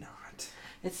 It's not.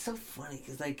 It's so funny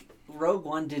because like Rogue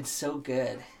One did so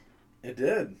good. It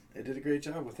did. It did a great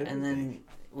job with everything. And then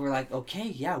we're like, okay,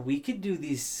 yeah, we could do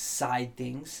these side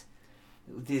things.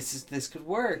 This could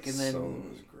work. And then Solo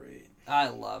was great. I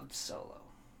loved Solo.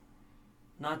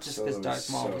 Not just because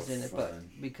Darth Maul was in it, but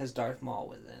because Darth Maul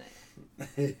was in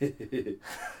it.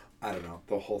 I don't know.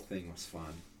 The whole thing was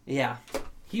fun. Yeah,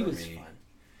 he was fun.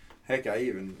 Heck, I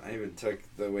even took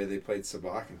the way they played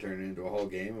Sabacc and turned it into a whole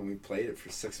game, and we played it for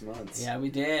 6 months. Yeah, we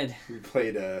did. We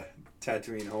played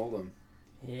Tatooine Hold'em.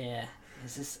 Yeah.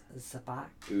 Is this Sabacc?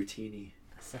 Utini.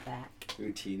 Sabacc.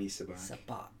 Utini Sabacc.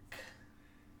 Sabacc.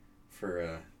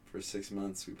 For 6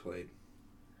 months we played.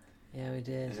 Yeah, we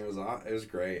did. And it was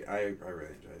great. I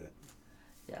really enjoyed it.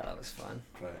 Yeah, that was fun.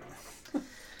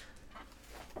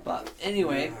 But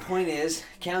anyway, point is,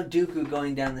 Count Dooku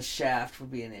going down the shaft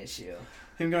would be an issue.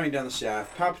 Him going down the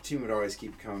shaft, Palpatine would always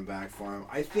keep coming back for him.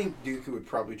 I think Dooku would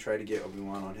probably try to get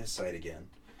Obi-Wan on his side again.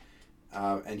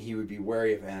 And he would be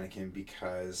wary of Anakin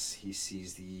because he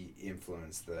sees the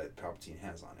influence that Palpatine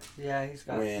has on him. Yeah, he's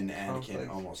got when Anakin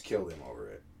almost killed him over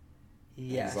it.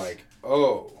 Yeah. He's like,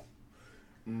 oh,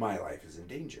 my life is in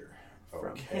danger.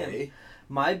 From okay. Him.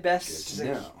 My best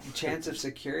chance of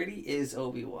security is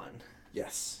Obi-Wan.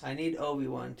 Yes. I need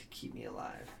Obi-Wan to keep me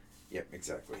alive. Yep,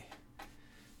 exactly.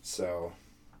 So,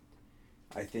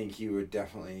 I think he would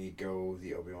definitely go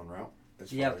the Obi-Wan route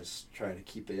as far as trying to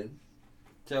keep in.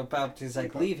 So Palpatine's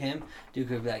like, leave him.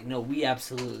 Dooku would be like, no, we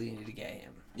absolutely need to get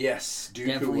him. Yes, Dooku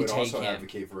definitely would also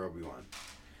advocate for Obi-Wan.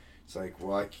 It's like,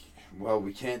 well,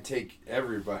 we can't take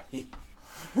everybody.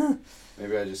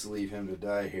 Maybe I just leave him to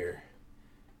die here.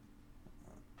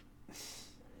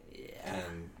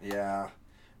 Yeah.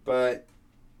 But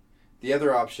the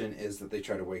other option is that they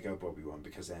try to wake up Obi-Wan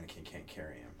because Anakin can't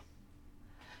carry him.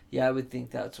 Yeah, I would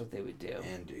think that's what they would do.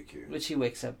 And Dooku. Which he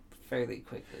wakes up fairly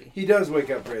quickly. He does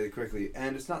wake up fairly quickly,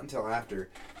 and it's not until after.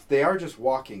 They are just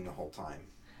walking the whole time,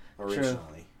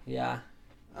 originally. True. Yeah.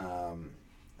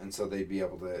 And so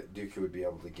Dooku would be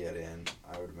able to get in,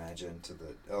 I would imagine, to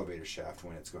the elevator shaft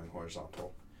when it's going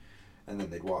horizontal. And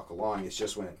then they'd walk along. It's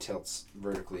just when it tilts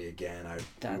vertically again,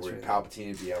 Palpatine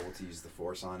would be able to use the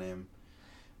Force on him.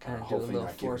 Hopefully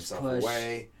not give himself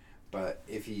away. But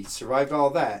if he survived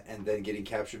all that and then getting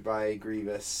captured by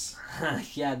Grievous...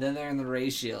 yeah, then they're in the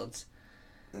Ray Shields.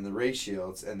 And the Ray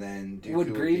Shields, and then Dooku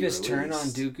would Grievous turn on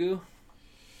Dooku?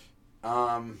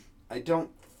 I don't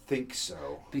think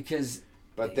so. Because...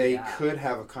 But they could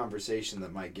have a conversation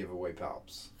that might give away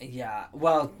Palps. Yeah,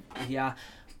 well, yeah.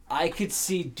 I could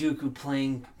see Dooku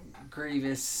playing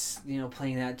Grievous,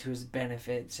 playing that to his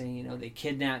benefit, saying, they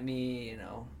kidnapped me,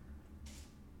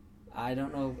 I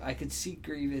don't know. I could see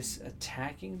Grievous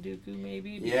attacking Dooku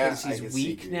maybe because he's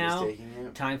weak now.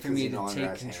 Time for me to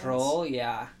take control. Hands.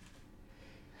 Yeah.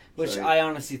 Which I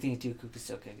honestly think Dooku could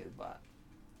still kick his butt.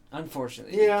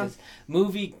 Unfortunately. Yeah. Because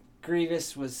movie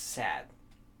Grievous was sad.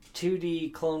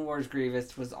 2D Clone Wars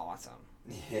Grievous was awesome.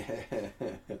 Yeah.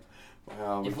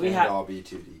 Well, If we can't all be 2D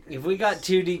Grievous. If we got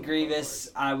 2D Grievous,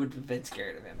 I would have been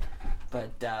scared of him.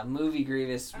 But movie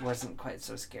Grievous wasn't quite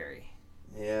so scary.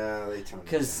 Yeah, they toned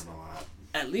it down a lot.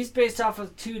 At least based off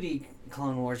of 2D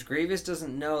Clone Wars, Grievous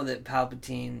doesn't know that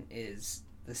Palpatine is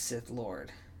the Sith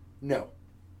Lord. No,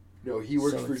 he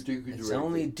works for Dooku directly. It's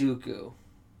only Dooku.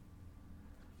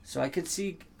 So I could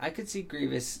see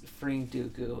Grievous freeing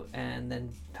Dooku, and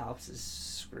then Palps is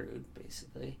screwed,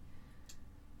 basically.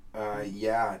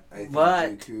 Yeah, I think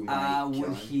but Dooku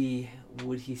might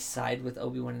would he side with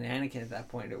Obi-Wan and Anakin at that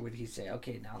point, or would he say,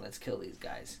 okay, now let's kill these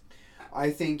guys? I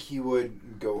think he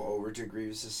would go over to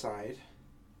Grievous' side,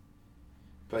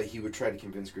 but he would try to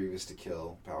convince Grievous to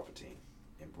kill Palpatine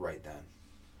right then.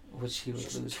 Which he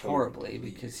would lose horribly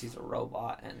because he's a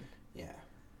robot and... Yeah.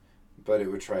 But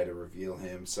it would try to reveal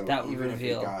him, so that would even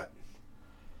reveal. if he got...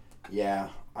 Yeah,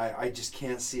 I just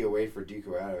can't see a way for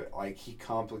Dooku out of it. Like, he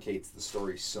complicates the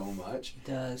story so much.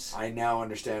 He does. I now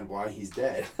understand why he's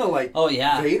dead. Like, oh,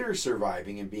 yeah. Vader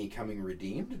surviving and becoming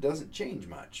redeemed doesn't change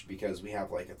much because we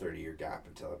have like a 30-year gap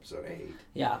until episode 8.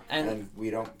 Yeah, and we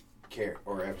don't care,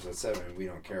 or episode 7, we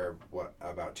don't care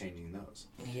about changing those.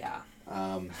 Yeah.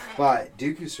 But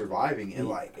Dooku surviving,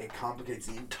 it complicates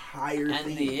the entire thing.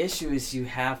 And the issue is you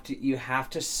have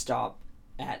to stop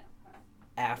at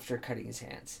after cutting his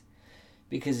hands.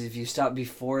 Because if you stop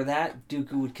before that,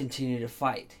 Dooku would continue to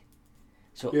fight.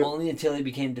 So only until he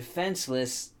became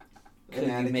defenseless could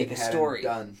you make a story.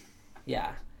 Done.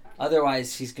 Yeah.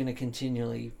 Otherwise, he's going to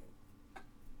continually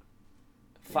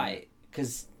fight.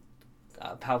 Because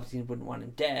Palpatine wouldn't want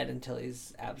him dead until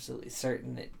he's absolutely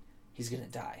certain that he's going to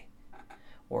die.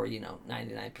 Or,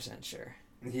 99% sure.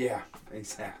 Yeah,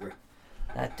 exactly.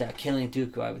 That killing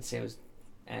Dooku, I would say, was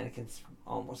Anakin's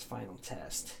almost final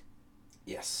test.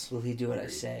 Yes. Will he do what I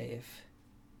say? If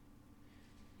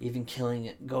even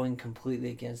going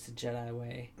completely against the Jedi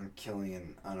way, and killing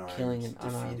an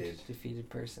unarmed,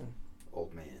 defeated person,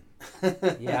 old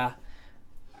man. Yeah,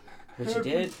 which he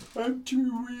did. I'm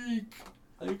too weak.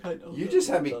 You just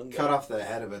had me cut off the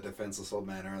head of a defenseless old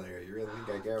man earlier. You really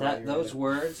think I care about you? Those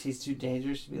words, "He's too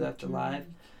dangerous to be left alive,"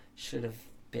 should have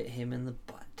bit him in the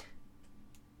butt.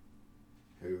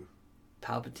 Who?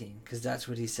 Palpatine, because that's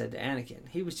what he said to Anakin.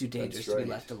 He was too dangerous to be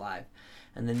left alive.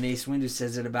 And then Mace Windu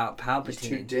says it about Palpatine. He's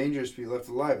too dangerous to be left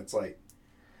alive. It's like...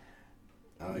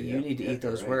 you need to eat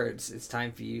those words. It's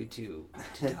time for you to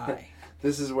die.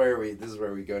 This is where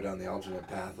we go down the alternate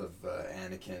path of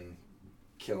Anakin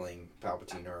killing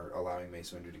Palpatine or allowing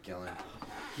Mace Windu to kill him.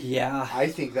 Yeah. I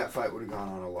think that fight would have gone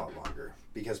on a lot longer.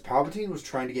 Because Palpatine was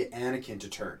trying to get Anakin to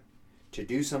turn. To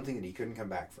do something that he couldn't come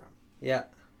back from. Yeah.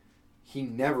 He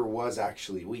never was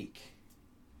actually weak.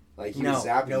 Like, he was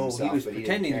zapping himself, he was but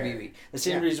pretending he to didn't be care. weak. The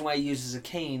same reason why he uses a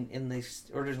cane in the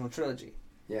original trilogy.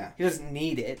 Yeah. He doesn't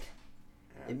need it.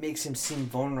 Yeah. It makes him seem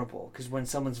vulnerable. Because when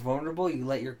someone's vulnerable, you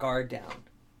let your guard down.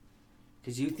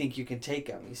 Because you think you can take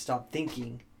them. You stop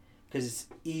thinking. Because it's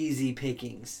easy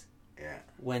pickings. Yeah.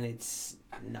 When it's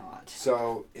not.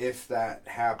 So, if that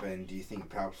happened, do you think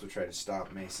Palps would try to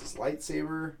stop Mace's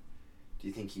lightsaber? Do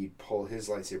you think he'd pull his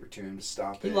lightsaber to him to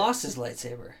stop it? He lost his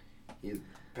lightsaber.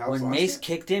 When Mace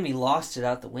kicked him, he lost it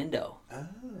out the window. Oh.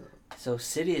 So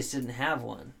Sidious didn't have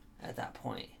one at that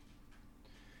point.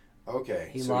 Okay.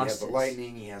 He has the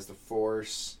lightning, he has the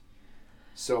Force.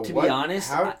 So to be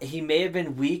honest, he may have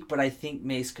been weak, but I think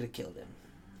Mace could have killed him.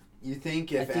 You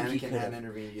think if Anakin hadn't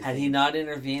intervened... Had he not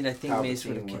intervened, I think Mace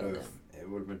would have killed him. It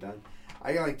would have been done.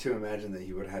 I like to imagine that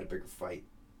he would have had a bigger fight.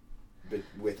 But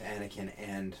with Anakin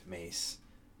and Mace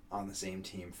on the same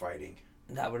team fighting.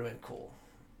 That would have been cool.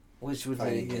 Which would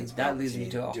lead me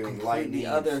to a doing completely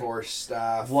other Force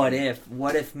stuff. What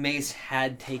if Mace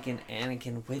had taken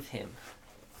Anakin with him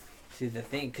to the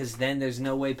thing? Because then there's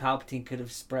no way Palpatine could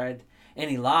have spread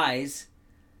any lies.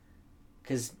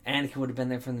 Because Anakin would have been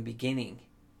there from the beginning.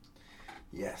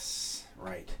 Yes,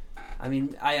 right. I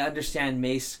mean, I understand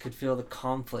Mace could feel the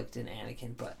conflict in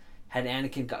Anakin, but had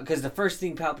Anakin got... Because the first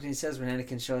thing Palpatine says when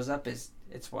Anakin shows up is,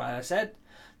 it's what I said,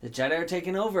 the Jedi are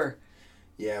taking over.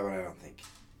 Yeah, but I don't think...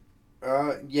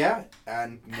 yeah,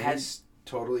 and Mace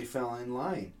totally fell in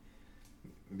line.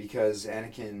 Because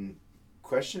Anakin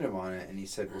questioned him on it, and he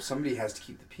said, well, somebody has to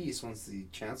keep the peace once the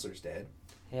Chancellor's dead.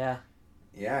 Yeah.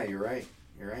 Yeah, you're right.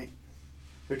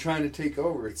 They're trying to take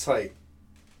over. It's like,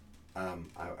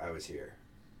 I was here.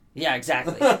 Yeah,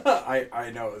 exactly. I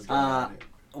know it was going on.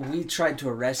 We tried to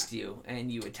arrest you, and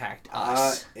you attacked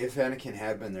us. If Anakin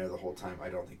had been there the whole time, I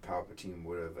don't think Palpatine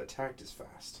would have attacked as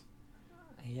fast.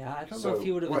 Yeah, I don't know if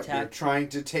he would have attacked. You're trying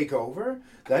to take over?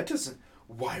 That doesn't...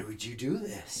 Why would you do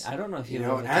this? I don't know if he would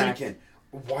have attacked. Anakin,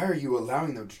 why are you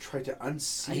allowing them to try to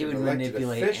unseat He would an elected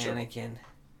manipulate official? Anakin.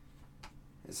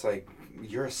 It's like,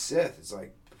 you're a Sith. It's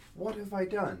like, what have I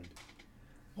done?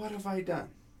 What have I done?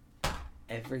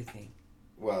 Everything.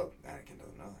 Well, Anakin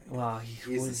doesn't know that. Well,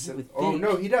 he He's would, the Sith. would Oh, think.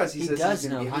 no, he does. He says does he's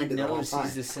been know. behind He it the whole knows time.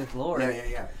 he's the Sith Lord.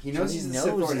 Yeah. He knows So he's he the knows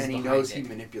Sith Lord, he's and he behind knows it. he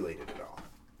manipulated it all.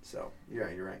 So,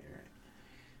 you're right.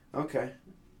 Okay.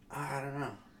 I don't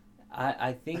know.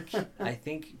 I think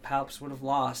Palps would have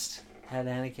lost had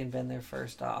Anakin been there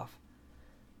first off.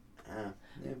 Yeah.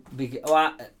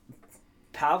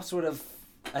 Palps would have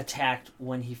attacked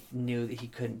when he knew that he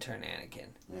couldn't turn Anakin.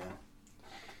 Yeah.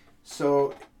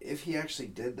 So, if he actually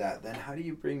did that, then how do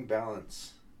you bring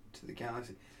balance to the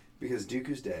galaxy? Because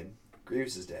Dooku's dead,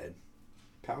 Grievous is dead,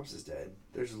 Palps is dead.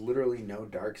 There's literally no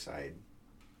dark side.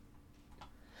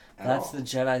 That's the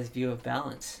Jedi's view of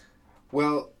balance.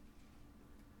 Well,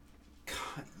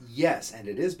 yes, and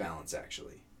it is balance,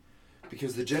 actually.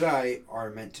 Because the Jedi are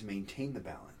meant to maintain the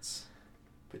balance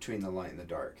between the light and the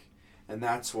dark. And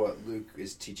that's what Luke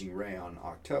is teaching Rey on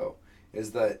Ahch-To,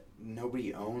 is that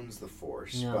nobody owns the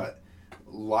Force, but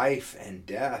life and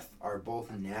death are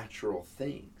both natural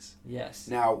things. Yes.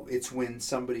 Now, it's when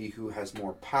somebody who has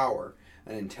more power,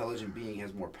 an intelligent being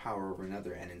has more power over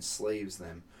another and enslaves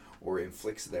them or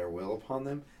inflicts their will upon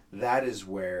them, that is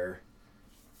where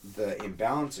the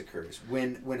imbalance occurs.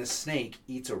 When a snake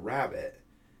eats a rabbit,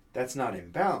 that's not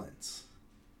imbalance.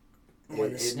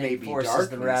 When the snake forces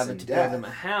the rabbit to build him a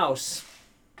house,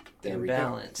 there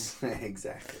imbalance. We go.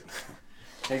 Exactly.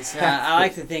 I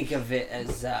like to think of it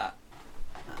as, talking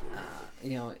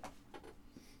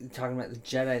about the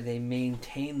Jedi, they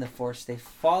maintain the Force. They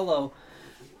follow.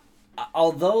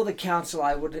 Although the Council,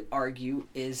 I would argue,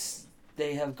 is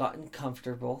they have gotten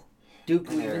comfortable.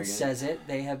 Dooku even says it.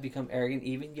 They have become arrogant.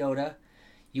 Even Yoda.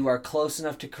 You are close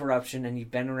enough to corruption and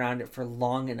you've been around it for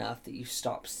long enough that you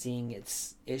stop seeing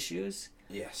its issues.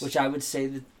 Yes. Which I would say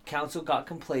the Council got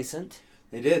complacent.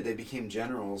 They did. They became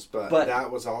generals, but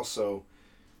that was also...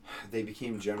 They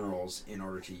became generals in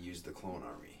order to use the clone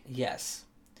army. Yes.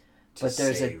 But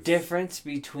there's a difference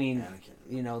between,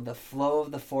 the flow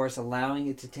of the Force, allowing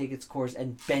it to take its course,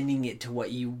 and bending it to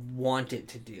what you want it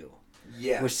to do.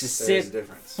 Yes, which the Sith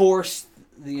forced,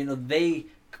 they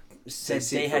said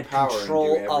they had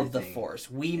control of the Force.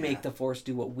 We make the Force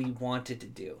do what we want it to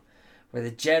do. Where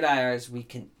the Jedi we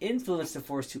can influence the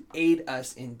Force to aid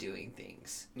us in doing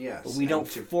things. Yes. But we don't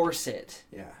force it.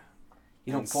 Yeah.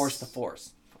 You don't force the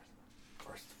Force.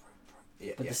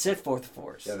 Yeah, but the Sith force the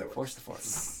Force. Yeah, that force the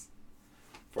Force.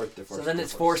 So then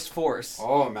it's forced Force.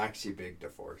 Oh, Maxi Big the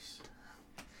Force.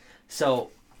 So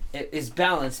it is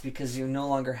balanced because you no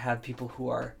longer have people who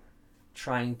are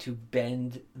trying to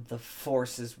bend the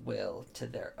Force's will to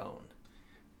their own.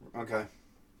 Okay.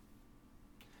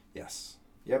 Yes.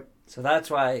 Yep. So that's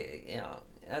why,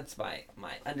 that's my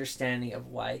understanding of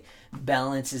why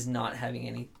balance is not having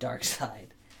any dark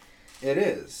side. It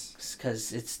is.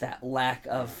 Because it's that lack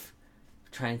of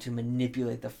trying to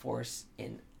manipulate the Force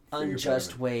in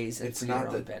unjust ways and for your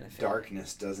own benefit. It's not that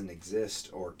darkness doesn't exist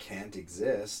or can't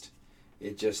exist.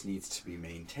 It just needs to be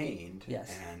maintained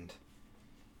and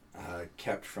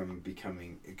kept from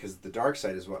becoming... Because the dark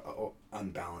side is what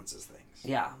unbalances things.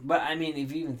 Yeah, but I mean,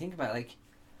 if you even think about it,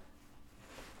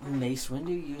 Mace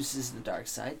Windu uses the dark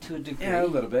side to a degree. Yeah, a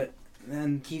little bit.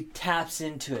 And he taps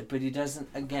into it, but he doesn't...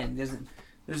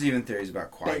 There's even theories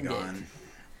about Qui-Gon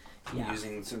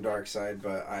using some dark side,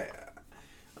 but I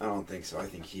don't think so. I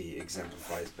think he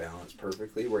exemplifies balance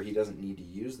perfectly, where he doesn't need to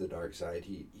use the dark side.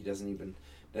 He doesn't even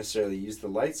necessarily use the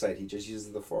light side. He just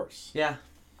uses the Force. Yeah.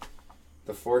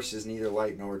 The Force is neither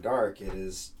light nor dark. It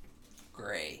is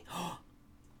gray.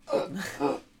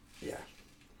 Yeah.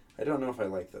 I don't know if I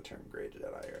like the term gray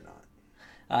Jedi or not.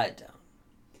 I don't.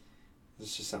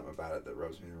 There's just something about it that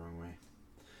rubs me the wrong way.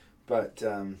 But,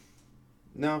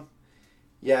 no.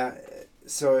 Yeah,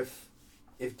 so if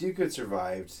Dooku had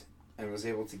survived and was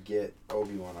able to get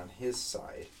Obi-Wan on his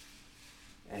side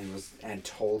and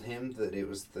told him that it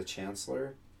was the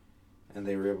Chancellor and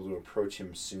they were able to approach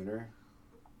him sooner,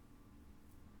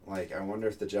 I wonder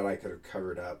if the Jedi could have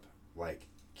covered up,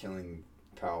 killing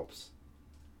Palps,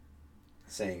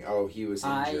 saying, oh, he was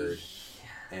injured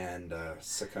and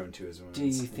succumbed to his wounds. Do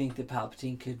you think that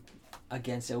Palpatine could,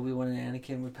 against Obi-Wan and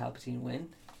Anakin, would Palpatine win?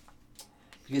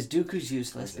 Because Dooku's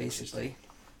useless, basically.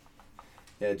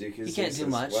 Yeah, Dooku's useless. He can't do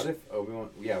much. What if Obi-Wan...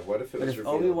 Yeah, what if it was revealed?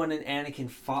 But if Obi-Wan and Anakin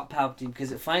fought Palpatine,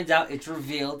 because it finds out it's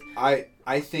revealed... I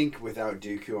think without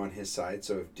Dooku on his side,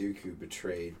 so if Dooku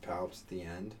betrayed Palps at the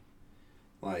end,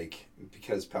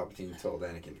 because Palpatine told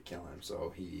Anakin to kill him,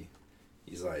 so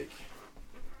he's like...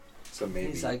 So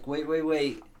maybe... He's like,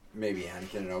 wait. Maybe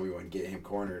Anakin and Obi-Wan get him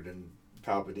cornered and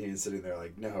Palpatine is sitting there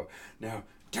like, no,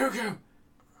 Dooku,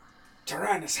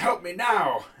 Tyrannus, help me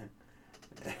now.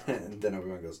 And then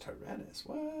Obi-Wan goes, Tyrannus,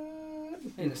 what?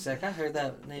 Wait a sec, I heard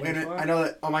that name Wait a before. minute, I know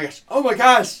that. Oh my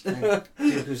gosh.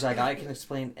 Dooku's like, I can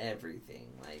explain everything.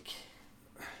 Like,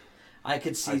 I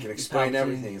could see. I can explain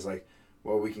everything. He's like,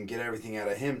 well, we can get everything out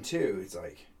of him too. It's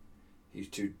like, he's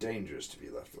too dangerous to be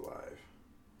left alive.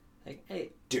 Like, hey,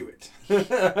 do it.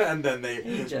 And then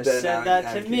he just said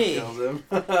that to me. Kills him.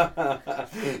 Yeah,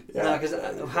 no,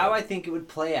 because how I think it would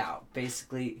play out,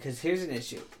 basically, because here's an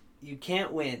issue: you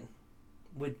can't win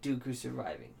with Dooku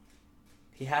surviving.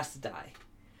 He has to die.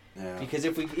 Yeah. Because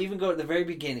if we even go to the very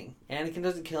beginning, Anakin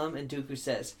doesn't kill him, and Dooku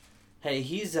says, "Hey,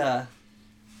 he's the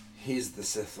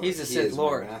Sith Lord. He's the Sith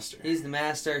Lord. He's the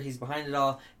master. He's behind it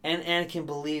all." And Anakin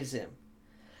believes him.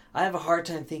 I have a hard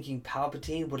time thinking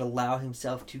Palpatine would allow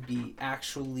himself to be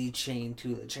actually chained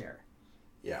to the chair.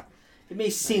 Yeah. It may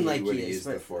seem like he is,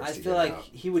 but I feel like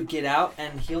he would get out,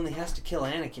 and he only has to kill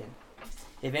Anakin.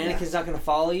 If Anakin's not going to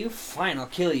follow you, fine, I'll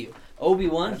kill you.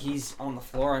 Obi-Wan, he's on the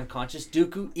floor unconscious.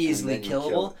 Dooku, easily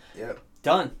killable. Yep.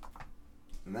 Done.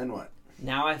 And then what?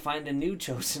 Now I find a new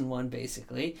chosen one,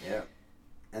 basically. Yep.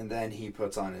 And then he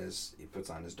puts on his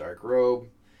dark robe.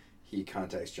 He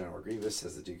contacts General Grievous,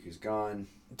 says the Dooku's gone.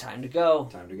 Time to go.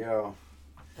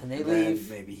 And they leave.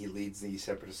 Then maybe he leads the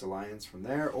Separatist Alliance from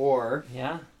there, or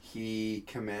he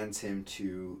commands him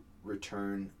to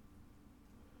return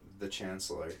the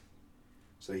Chancellor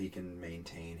so he can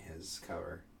maintain his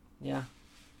cover. Yeah.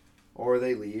 Or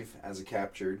they leave as a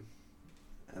captured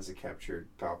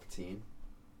Palpatine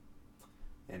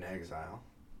in exile.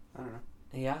 I don't know.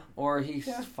 Yeah, or he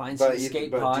finds an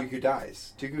escape pod. But Dooku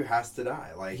dies. Dooku has to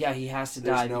die. He has to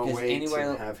die because because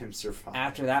anywhere to have him survive.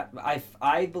 After that,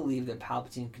 I believe that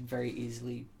Palpatine could very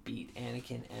easily beat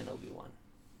Anakin and Obi-Wan.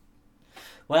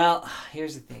 Well,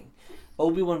 here's the thing: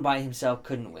 Obi-Wan by himself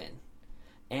couldn't win.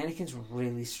 Anakin's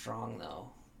really strong,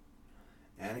 though.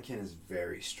 Anakin is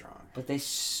very strong. But they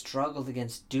struggled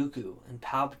against Dooku, and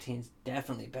Palpatine's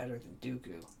definitely better than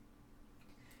Dooku.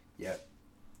 Yep.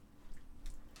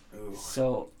 Ooh.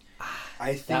 So,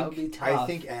 that would be tough. I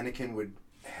think Anakin would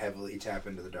heavily tap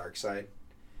into the dark side,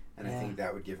 and I think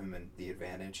that would give him the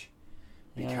advantage.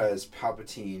 Because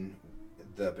Palpatine,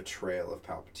 the betrayal of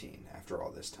Palpatine after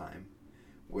all this time,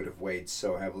 would have weighed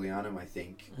so heavily on him, I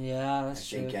think. Yeah, that's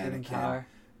true. I think Anakin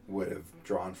would have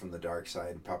drawn from the dark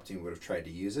side. Palpatine would have tried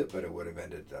to use it, but it would have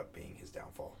ended up being his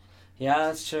downfall. Yeah,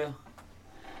 that's true.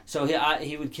 So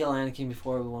he would kill Anakin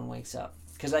before everyone wakes up.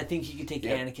 Because I think he could take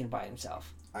Anakin by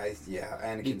himself.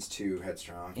 Anakin's too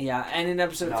headstrong. Yeah, and in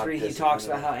episode 3, he talks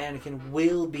about how Anakin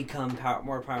will become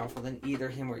more powerful than either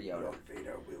him or Yoda. Lord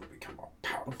Vader will become more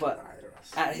powerful than either of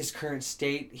us. At his current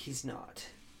state, he's not.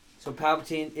 So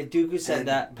Palpatine, if Dooku said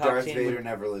that, Palpatine Darth Vader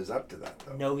never lives up to that,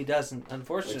 though. No, he doesn't,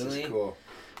 unfortunately. Which is cool.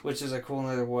 Which is a cool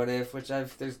another what if,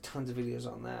 there's tons of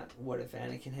videos on that. What if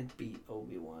Anakin had beat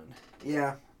Obi-Wan?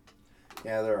 Yeah.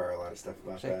 Yeah, there are a lot of stuff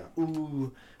about that.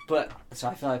 Ooh. But, so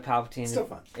I feel like Palpatine... Still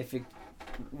fun. If it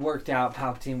worked out,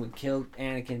 Palpatine would kill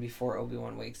Anakin before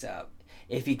Obi-Wan wakes up.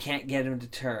 If he can't get him to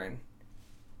turn,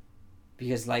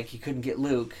 because, he couldn't get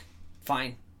Luke,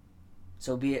 fine.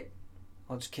 So be it.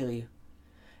 I'll just kill you.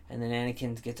 And then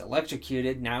Anakin gets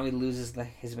electrocuted. Now he loses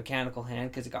his mechanical hand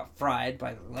because it got fried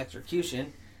by the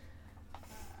electrocution.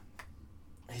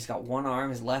 He's got one arm,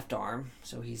 his left arm,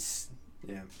 so he's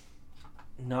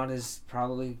not as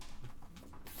probably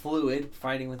fluid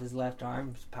fighting with his left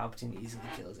arm. Palpatine easily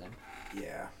kills him.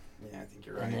 Yeah, I think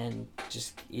you're right. And then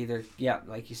just either,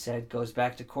 like you said, goes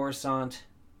back to Coruscant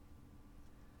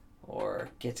or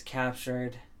gets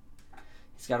captured.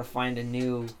 He's got to find a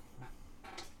new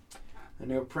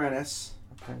apprentice.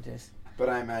 But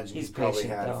I imagine he's probably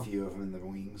had a few of them in the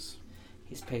wings.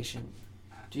 He's patient.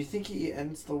 Do you think he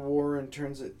ends the war and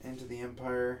turns it into the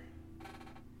Empire?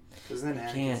 Because then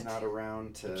Anakin's not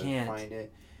around to find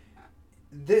it.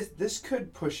 This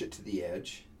could push it to the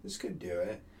edge. This could do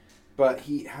it. But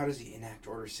how does he enact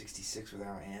Order 66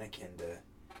 without Anakin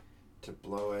to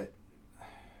blow it?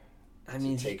 I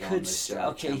mean, he could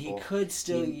he could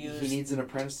still use... He needs an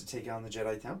apprentice to take on the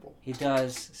Jedi Temple. He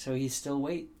does, so he'd still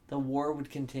wait. The war would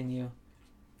continue.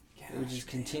 It would just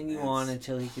continue on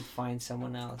until he could find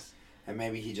someone else. And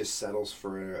maybe he just settles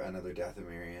for another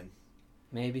Dathomirian.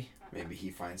 Maybe. Maybe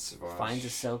he finds Savage. Finds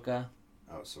Ahsoka.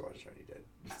 Oh, Savage already did.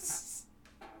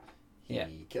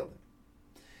 He killed him.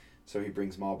 So he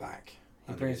brings Maul back.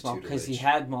 He brings Maul because he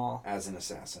had Maul. As an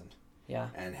assassin. Yeah.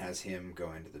 And has him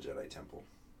go into the Jedi Temple.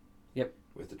 Yep.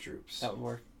 With the troops. That would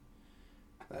work.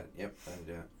 That'd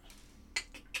do it.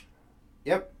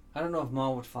 Yep. I don't know if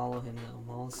Maul would follow him,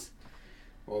 though.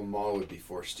 Well, Maul would be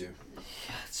forced to.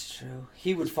 Yeah, that's true.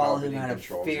 He would follow him out of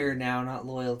fear now, not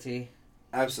loyalty.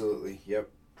 Absolutely. Yep.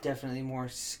 Definitely more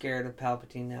scared of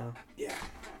Palpatine now. Yeah,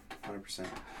 100%.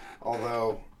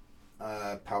 Although,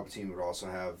 Palpatine would also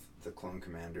have the clone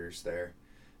commanders there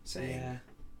saying,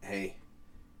 hey,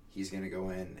 he's going to go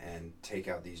in and take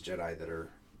out these Jedi that are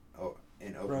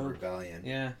in open rebellion.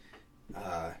 Yeah.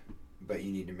 But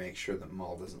you need to make sure that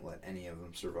Maul doesn't let any of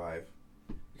them survive.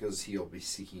 Because he'll be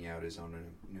seeking out his own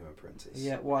new apprentice.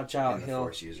 Yeah, watch out. And the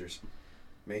Force users.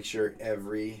 Make sure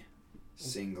every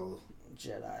single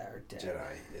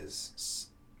Jedi is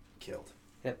killed.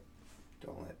 Yep.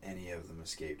 Don't let any of them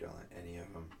escape.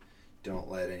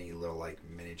 Don't let any little like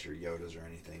miniature Yodas or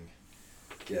anything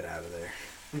get out of there.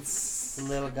 The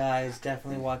little guys,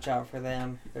 definitely watch out for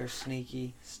them. They're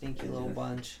sneaky little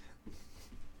bunch.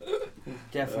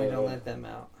 Definitely don't let them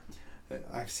out.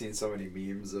 I've seen so many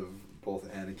memes of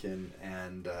both Anakin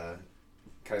and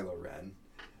Kylo Ren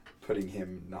putting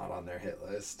him not on their hit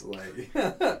list. Like,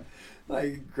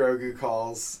 like Grogu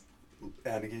calls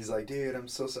Anakin. He's like, dude, I'm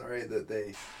so sorry that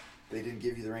they didn't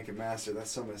give you the rank of master. That's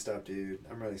so messed up, dude.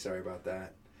 I'm really sorry about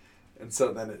that. And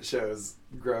so then it shows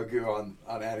Grogu on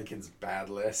Anakin's bad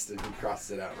list, and he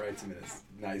crosses it out, writes him in his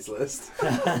nice list.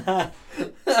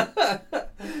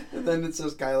 And then it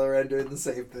shows Kylo Ren doing the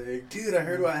same thing. Dude, I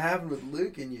heard what happened with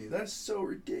Luke and you. That's so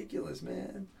ridiculous,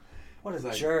 man. What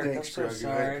a jerk. Thanks, I'm so Grogu.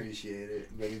 sorry. I appreciate it.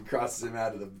 And then he crosses him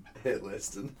out of the hit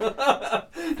list. And it's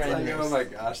like, oh my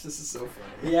gosh, this is so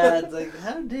funny. Yeah, it's like,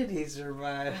 how did he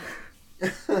survive?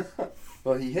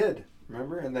 Well, he hid,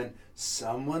 remember? And then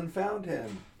someone found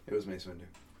him. It was Mace Windu.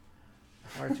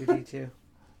 R2-D2. It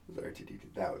was R2-D2.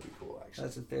 That would be cool, actually.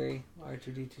 That's a theory.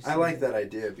 R2-D2. I like that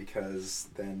idea because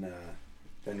then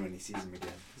when he sees him again,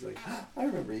 he's like, I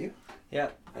remember you.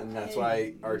 Yep. And that's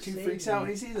why R2 freaks out when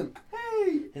he sees him.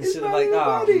 Hey! Instead of like,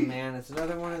 oh man, it's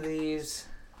another one of these.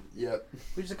 Yep.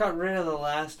 We just got rid of the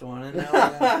last one, and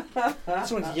now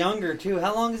this one's younger too.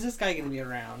 How long is this guy going to be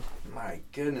around? My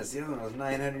goodness, the other one was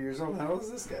 900 years old. How old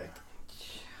is this guy?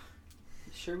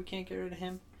 Sure, we can't get rid of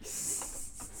him.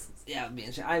 Yeah, it'd be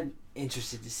interesting. I'm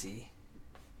interested to see.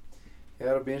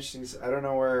 Yeah, it'll be interesting. I don't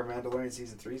know where Mandalorian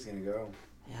season 3 is going to go.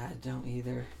 Yeah, I don't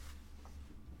either.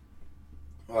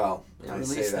 Well, they I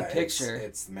released say the that picture.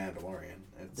 It's the Mandalorian.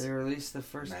 They released the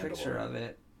first picture of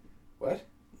it. What?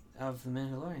 Of the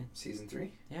Mandalorian. Season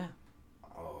 3? Yeah.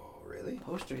 Oh, really?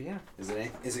 Poster, yeah. Is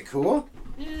it cool?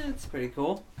 Yeah, it's pretty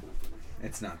cool.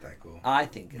 It's not that cool. I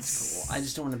think it's cool. I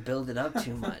just don't want to build it up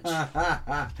too much.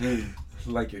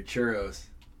 Like your churros.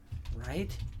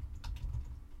 Right?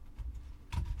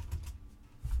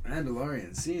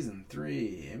 Mandalorian Season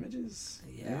 3 images?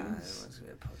 Yeah, it was a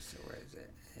good poster. Where is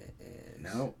it? It is...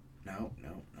 No.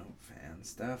 Fan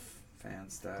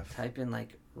stuff. Type in,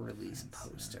 like, release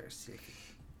poster. See if you...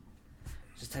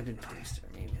 Just type in poster.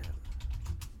 Maybe.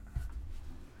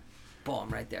 Boom,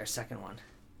 right there. Second one.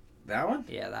 That one?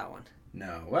 Yeah, that one.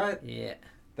 No. What? Yeah.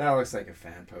 That looks like a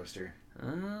fan poster.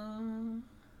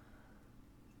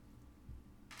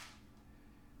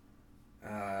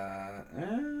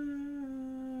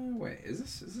 Wait,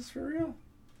 is this for real?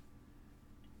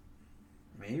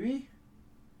 Maybe?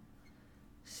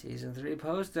 Season 3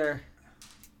 poster.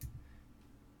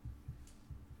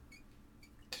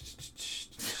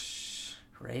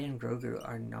 Rey and Grogu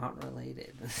are not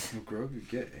related. Will Grogu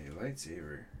get a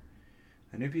lightsaber?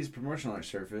 A new piece of promotional art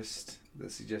surfaced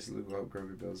that suggests Luke will help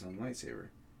Grogu build his own lightsaber.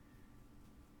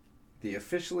 The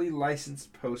officially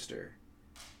licensed poster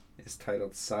is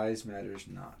titled Size Matters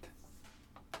Not.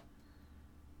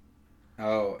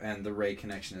 Oh, and the Rey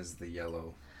connection is the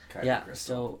yellow kyber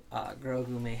crystal. So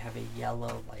Grogu may have a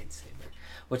yellow lightsaber,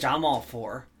 which I'm all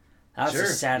for. That was the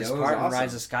saddest part of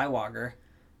Rise of Skywalker.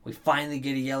 We finally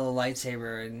get a yellow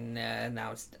lightsaber, and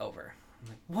now it's over. I'm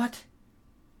like, what?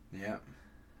 Yeah.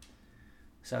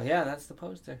 So, yeah, that's the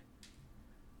poster.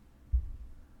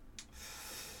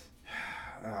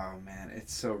 Oh, man. It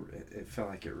felt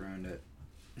like it ruined it.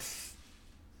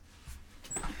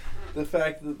 The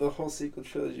fact that the whole sequel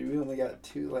trilogy, we only got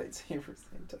 2 lightsabers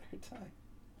the entire time.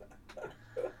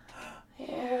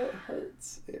 Oh, it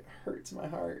hurts. It hurts my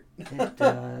heart. It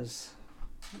does.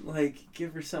 Like,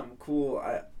 give her something cool.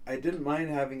 I didn't mind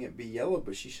having it be yellow,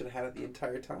 but she should have had it the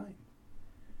entire time.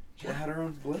 She had her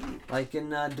own blade. Like in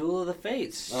Duel of the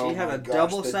Fates. She Oh had my a gosh,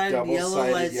 double-sided yellow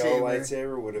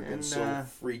lightsaber. Would have been so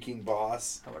freaking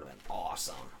boss. That would have been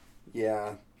awesome.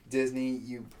 Yeah. Disney,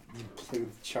 you blew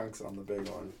chunks on the big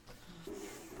one.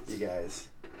 You guys.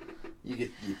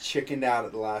 You chickened out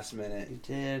at the last minute. You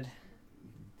did.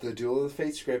 The Duel of the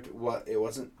Fates script, it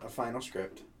wasn't a final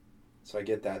script. So I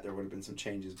get that. There would have been some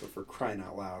changes, but for crying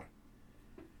out loud.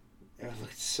 It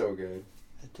looked so good.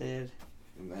 It did.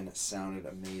 And then it sounded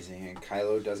amazing. And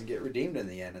Kylo doesn't get redeemed in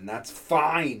the end, and that's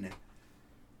fine.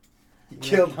 He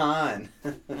killed Han.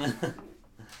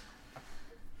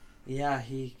 Yeah,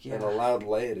 And allowed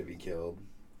Leia to be killed.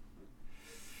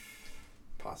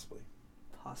 Possibly.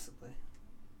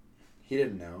 He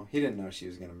didn't know. He didn't know she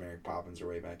was going to marry Poppins her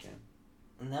way back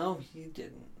in. No, he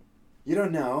didn't. You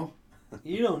don't know.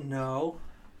 You don't know.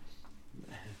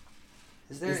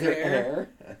 Is there air?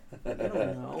 You don't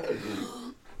know.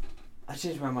 I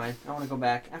changed my mind. I want to go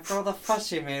back. After all the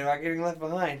fuss you made about getting left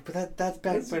behind. But that's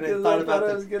back when I thought about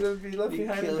I was going to be left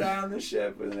behind and die on the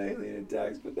ship with an alien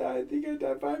attacks. But now I think I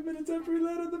died 5 minutes after we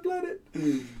landed on the planet.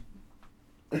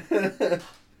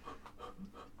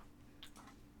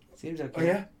 Seems okay. Oh,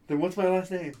 yeah? Then what's my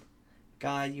last name?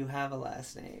 Guy, you have a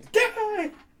last name. Do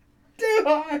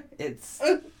I? It's...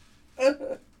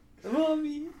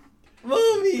 Mommy.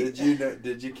 Mommy.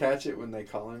 Did you catch it when they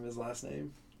call him his last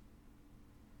name?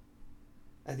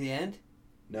 At the end?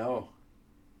 No.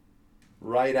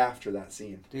 Right after that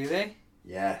scene. Do they?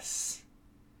 Yes.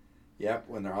 Yep,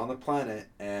 when they're on the planet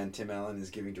and Tim Allen is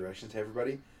giving directions to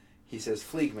everybody, he says,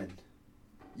 Fleegman,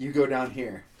 you go down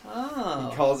here. Oh.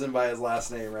 He calls him by his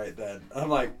last name right then. I'm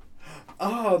like,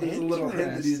 oh, there's a little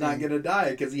hint that he's not going to die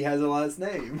because he has a last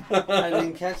name. I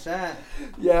didn't catch that.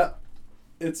 Yeah.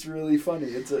 It's really funny.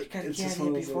 It's get just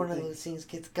here before one of those things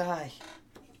gets Guy.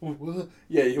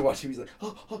 Yeah, you watch him. He's like,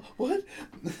 oh what?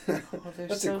 Oh, they're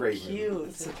That's so a great cute.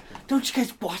 movie. Don't you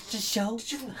guys watch the show?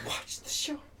 Did you watch the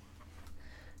show?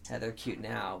 Yeah, they're cute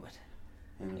now, but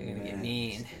they're gonna get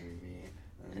mean.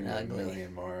 And ugly. A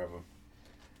million more of them.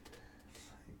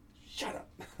 Shut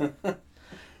up.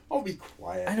 I'll be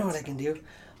quiet. I know what I can do.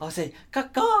 I'll say,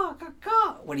 caw-caw,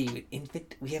 caw-caw. What are you, an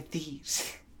infant? We have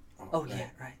these. Oh, right. Yeah,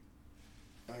 right.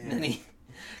 Oh, yeah. And then he,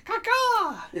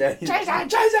 caw-caw. Yeah.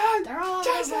 Jason! They're all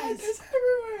Jason! over the place.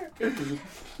 It's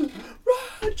everywhere!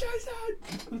 Run,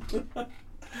 Jason!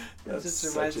 This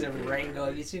just reminds me of Rango.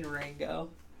 Have you seen Rango?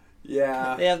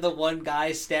 Yeah. They have the one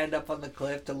guy stand up on the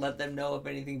cliff to let them know if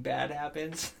anything bad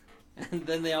happens. And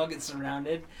then they all get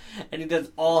surrounded. And he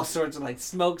does all sorts of like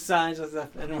smoke signs and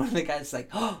stuff. And one of the guys is like,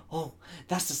 oh,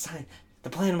 that's the sign. The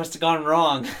plan must have gone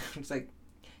wrong. It's like,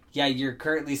 yeah, you're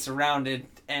currently surrounded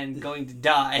and going to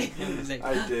die. And he's like,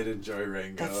 I did enjoy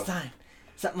Rango. That's the sign.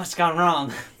 Something must have gone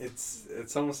wrong.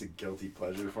 It's almost a guilty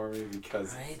pleasure for me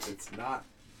because it's not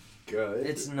good.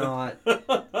 It's not.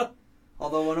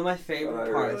 Although one of my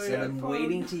favorite parts that I'm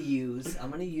waiting to use, I'm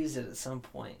going to use it at some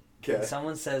point. Okay. When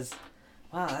someone says,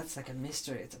 wow, that's like a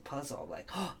mystery. It's a puzzle. Like,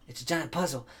 oh, it's a giant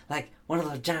puzzle. Like one of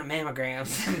those giant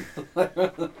mammograms.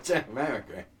 Giant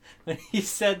mammogram. When he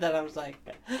said that, I was like,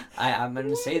 I'm going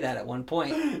to say that at one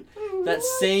point. That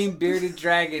same bearded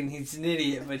dragon, he's an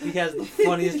idiot, but he has the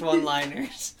funniest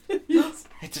one-liners.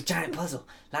 It's a giant puzzle.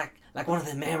 Like one of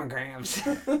the mammograms.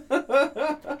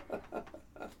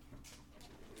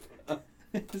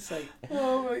 It's like,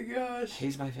 oh my gosh.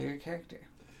 He's my favorite character.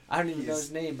 I don't even know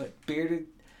his name, but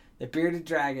the bearded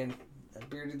dragon, the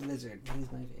bearded lizard,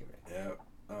 he's my favorite. Yep.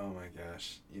 Oh my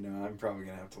gosh. You know, I'm probably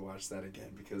going to have to watch that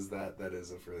again because that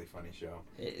is a really funny show.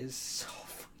 It is so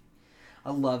funny.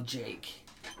 I love Jake.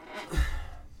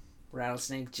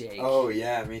 Rattlesnake Jake. Oh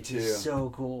yeah, me too. He's so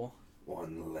cool.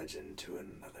 One legend to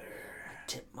another. I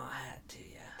tip my hat to you.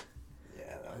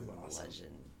 Yeah, that was awesome.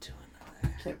 Legend to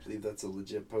another. I can't believe that's a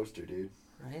legit poster, dude.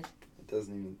 Right? It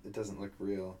doesn't look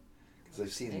real. Because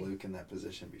I've seen Luke in that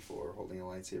position before, holding a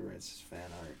lightsaber, and it's just fan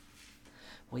art.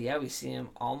 Well, yeah, we see him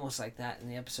almost like that in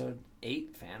the episode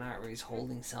 8 fan art where he's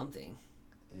holding something.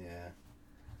 Yeah.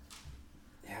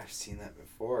 Yeah, I've seen that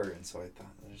before, and so I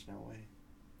thought, there's no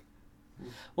way.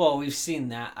 Well, we've seen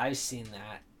that. I've seen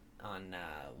that on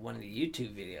one of the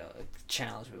YouTube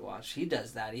channels we watched. He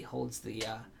does that. He holds the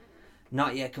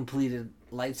not yet completed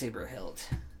lightsaber hilt.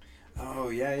 Oh,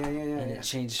 yeah. And it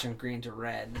changes from green to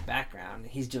red in the background.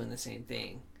 He's doing the same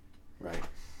thing. Right.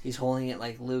 He's holding it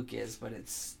like Luke is, but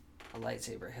it's a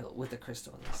lightsaber hilt with a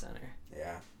crystal in the center.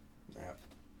 Yeah. Yep.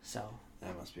 So.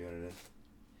 That must be what it is.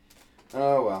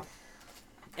 Oh, well.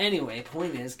 Anyway,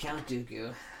 point is, Count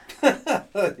Dooku.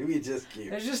 We just keep.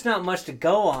 There's just not much to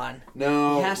go on.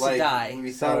 No, he has to die.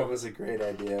 We thought it was a great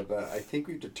idea, but I think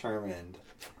we've determined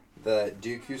that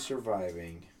Dooku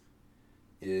surviving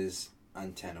is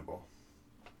untenable.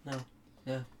 No.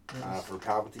 Yeah. For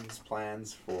Palpatine's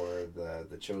plans for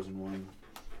the Chosen One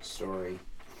story,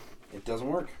 it doesn't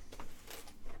work.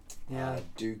 Yeah.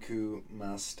 Dooku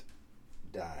must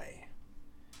die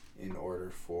in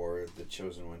order for the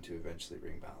Chosen One to eventually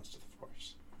bring balance to the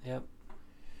Force. Yep.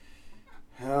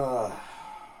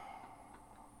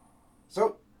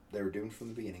 So, they were doomed from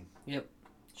the beginning. Yep.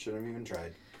 Shouldn't have even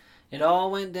tried. It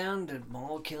all went down to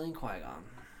Maul killing Qui-Gon.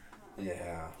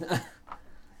 Yeah.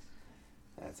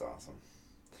 That's awesome.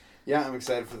 Yeah, I'm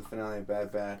excited for the finale of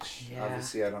Bad Batch. Yeah.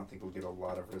 Obviously, I don't think we'll get a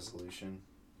lot of resolution.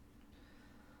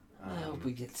 I hope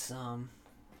we get some.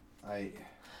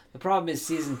 The problem is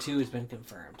season 2 has been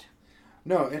confirmed.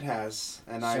 No, it has,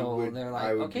 and So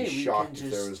I would be shocked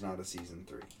if there was not a season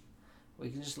 3. We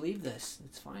can just leave this.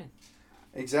 It's fine.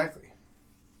 Exactly.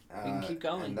 We can keep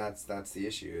going. And that's the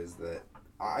issue, is that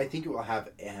I think it will have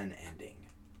an ending.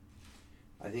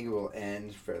 I think it will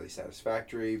end fairly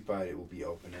satisfactory, but it will be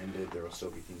open-ended. There will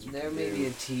still be things we can do. There may be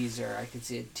a teaser. I could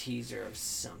see a teaser of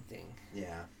something.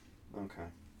 Yeah. Okay.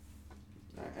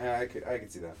 I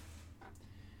could see that.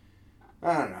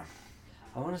 I don't know.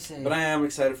 I want to say... But I am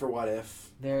excited for What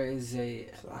If. There is I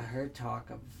heard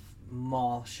talk of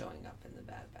Maul showing up in the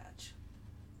Bad Batch.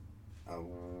 Oh.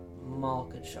 Maul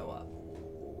could show up.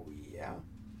 Yeah.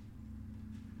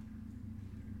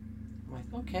 I'm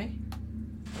like, okay.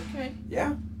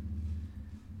 Yeah.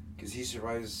 Because he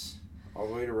survives all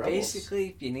the way to Rebels. Basically,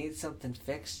 if you need something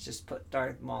fixed, just put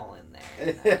Darth Maul in there.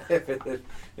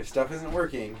 if stuff isn't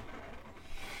working,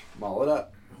 Maul it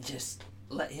up. Just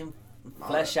let him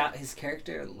flesh out his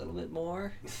character a little bit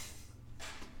more.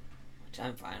 Which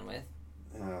I'm fine with.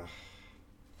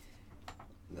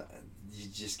 You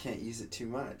just can't use it too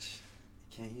much.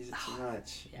 You can't use it too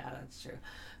much. Yeah, that's true.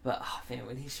 But, oh man,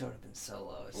 when he showed up in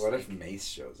Solo... What if Mace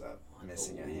shows up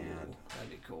missing a hand?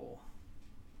 That'd be cool.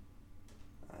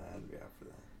 I'd be up for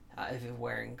that. If he's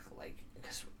wearing, like...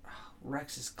 Because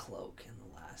Rex's cloak in the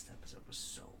last episode was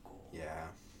so cool. Yeah.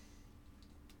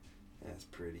 Yeah, it's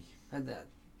pretty. I had that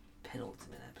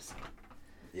penultimate episode.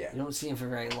 Yeah. You don't see him for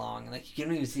very long. Like, you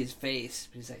don't even see his face.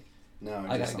 But he's like... No,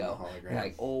 I just gotta on go. the hologram. You're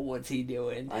like, oh, what's he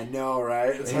doing? I know,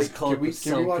 right? It's His like, cloak can we was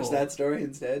so watch cool. that story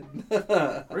instead?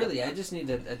 Really, I just need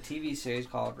a TV series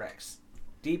called Rex.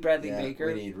 D. Bradley Baker.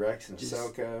 We need Rex and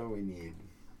Ahsoka. We need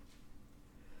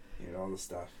all the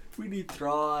stuff. We need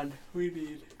Thrawn. We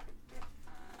need...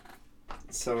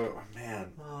 So,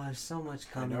 man. Oh, there's so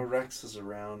much coming. I know Rex was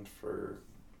around for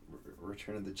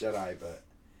Return of the Jedi, but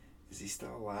is he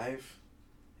still alive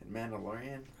in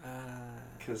Mandalorian?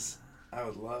 Because I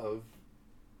would love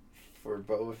for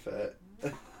Boba Fett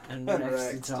and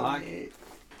Rex to talk.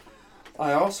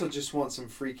 I also just want some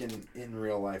freaking in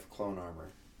real life clone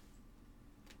armor.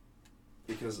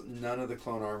 Because none of the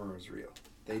clone armor was real.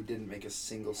 They didn't make a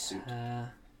single suit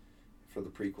for the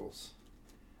prequels.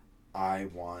 I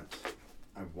want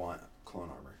clone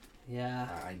armor. Yeah.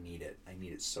 I need it. I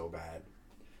need it so bad.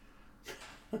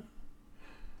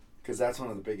 Because that's one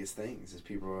of the biggest things, is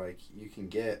people are like, you can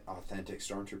get authentic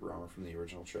Stormtrooper armor from the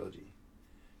original trilogy.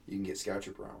 You can get Scout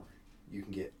Trooper armor. You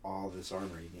can get all this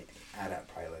armor. You can get AT-AT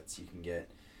pilots. You can get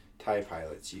TIE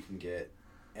pilots. You can get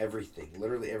everything.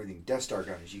 Literally everything. Death Star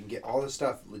gunners. You can get all this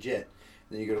stuff legit. And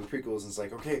then you go to the prequels and it's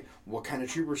like, okay, what kind of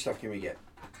trooper stuff can we get?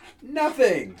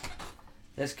 Nothing!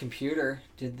 This computer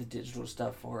did the digital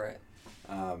stuff for it.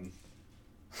 You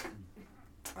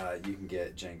can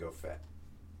get Jango Fett.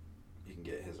 You can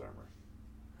get his armor.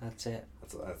 That's it.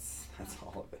 That's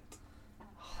all of it.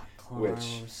 Oh, that clone armor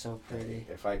was so pretty.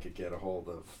 If I could get a hold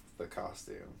of the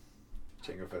costume,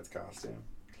 Jango Fett's costume,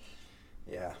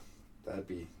 yeah, that'd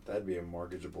be a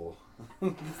mortgageable.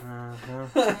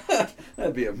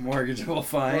 That'd be a mortgageable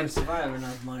find. If I have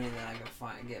enough money that I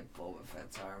can get Boba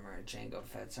Fett's armor, Jango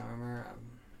Fett's armor, I'm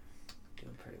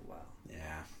doing pretty well.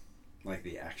 Yeah. Like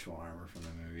the actual armor from the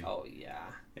movie. Oh, yeah.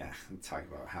 Yeah, talk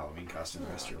about Halloween costume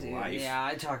the rest of your life. Yeah,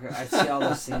 I see all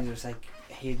those things. It was like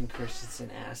Hayden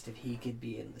Christensen asked if he could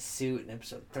be in the suit in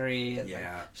episode 3. And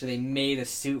yeah. Like, so they made a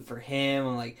suit for him.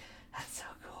 I'm like, that's so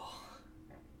cool.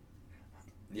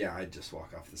 Yeah, I'd just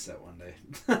walk off the set one day.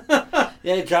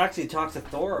 Yeah, Joxie talked to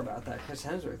Thor about that. Chris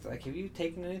Hemsworth, like, have you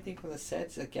taken anything from the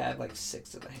sets? Like, yeah, I have like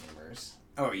 6 of the hammers.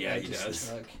 Oh, yeah, he does.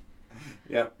 Took.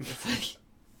 Yep. It's like...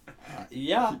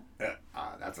 yeah.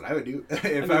 That's what I would do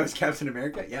if I was Captain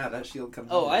America. Yeah, that shield comes.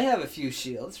 Oh, I have a few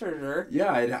shields for sure.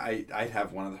 Yeah, I'd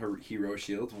have one of the hero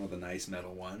shields, one of the nice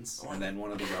metal ones, and then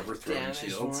one of the rubber throwing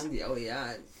shields. One. Oh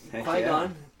yeah,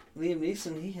 Qui-Gon. Liam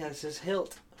Neeson, he has his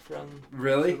hilt from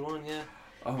really episode 1. Yeah.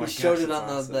 Oh my he gosh, showed it on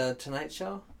awesome. the Tonight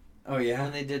Show. Oh yeah.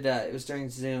 When they did it was during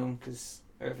Zoom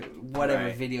whatever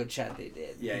right. video chat they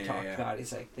did. Yeah, he talked yeah. about.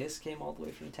 He's like, this came all the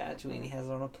way from Tatooine. He has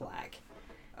it on a plaque.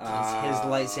 His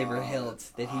lightsaber hilt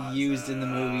that he used in the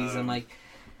movies. I'm like,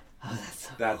 oh,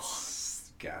 that's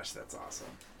so cool. Gosh, that's awesome.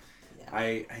 Yeah.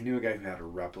 I knew a guy who had a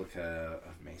replica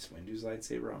of Mace Windu's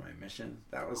lightsaber on my mission.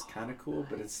 That was kind of cool,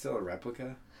 but it's still a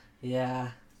replica.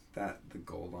 Yeah. The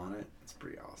gold on it, it's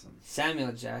pretty awesome.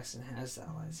 Samuel Jackson has that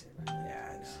lightsaber. Yeah,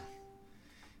 I know.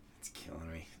 It's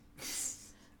killing me.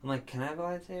 I'm like, can I have a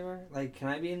lightsaber? Like, can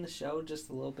I be in the show just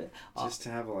a little bit? Just to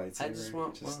have a lightsaber. I just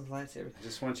want one lightsaber. I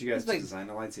just want you guys to design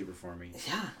a lightsaber for me.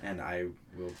 Yeah. And I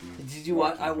will be. Did you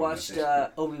watch? I watched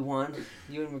Obi-Wan.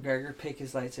 Ewan McGregor pick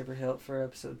his lightsaber hilt for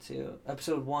episode 2.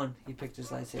 Episode 1, he picked his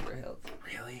lightsaber hilt.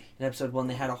 Really? In episode 1,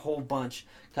 they had a whole bunch.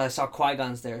 Cause I saw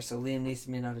Qui-Gon's there, so Liam Neeson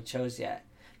may not have chose yet.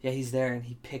 Yeah, he's there, and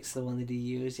he picks the one that he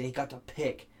used. Yeah, he got to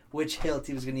pick which hilt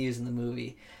he was going to use in the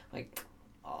movie. Like,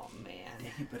 oh man.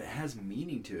 Dang, but it has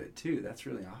meaning to it too. That's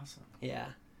really awesome. Yeah.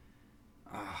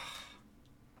 How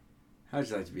would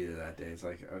you like to be there that day? It's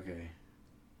like, okay,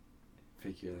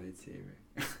 pick your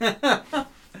lightsaber.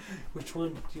 Which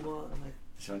one do you want? I'm like,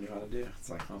 showing you how to do. It's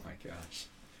like, oh my gosh.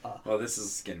 Well, this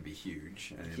is going to be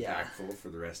huge and impactful for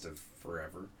the rest of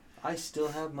forever. I still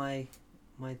have my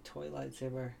toy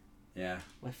lightsaber. Yeah.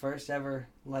 My first ever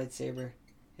lightsaber.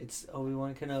 It's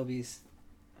Obi-Wan Kenobi's.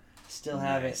 Still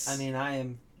have it. I mean,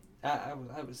 I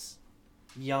was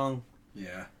young.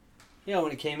 Yeah. You know,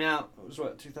 when it came out, it was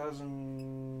what,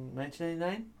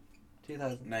 1999?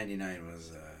 2000. 99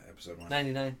 was episode 1.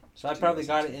 99. So I probably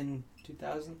got it in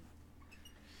 2000.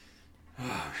 So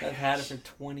I've had it for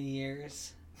 20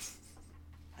 years.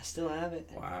 I still have it.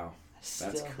 Wow. I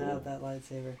still have that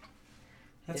lightsaber.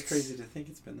 That's crazy to think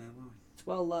it's been that long. It's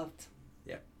well loved.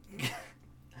 Yep.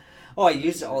 Oh, I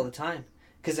used it all the time.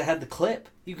 Because it had the clip.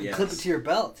 You could clip it to your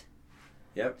belt.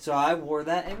 Yep. So I wore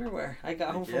that everywhere. I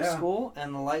got home from school,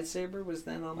 and the lightsaber was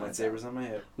then on my belt. Lightsaber's on my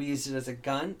hip. We used it as a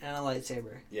gun and a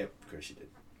lightsaber. Yep, of course you did.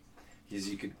 Because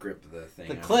you could grip the thing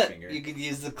the on clip. your finger. You could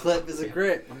use the clip as a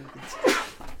grip. It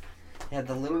had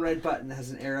the little red button that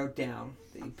has an arrow down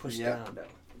that you push down.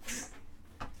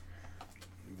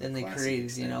 Then they created,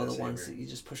 the ones that you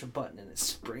just push a button and it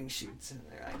spring shoots. And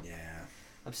they're like,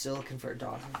 I'm still looking for a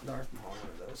Darth Maul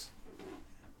one of those.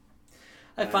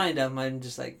 I find them. I'm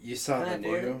just like. You saw the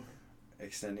new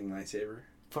extending lightsaber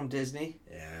from Disney?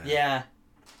 Yeah. Yeah.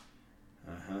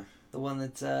 The one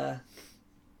that's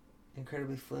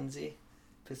incredibly flimsy.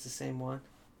 If it's the same one.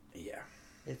 Yeah.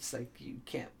 It's like you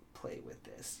can't play with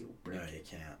this. You'll break it. No, you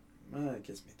can't. Well, it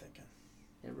gets me thinking.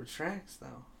 It retracts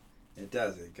though. It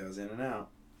does. It goes in and out,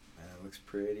 and it looks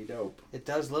pretty dope. It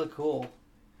does look cool.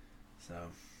 So.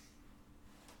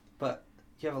 But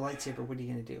you have a lightsaber. What are you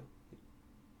gonna do?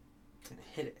 Gonna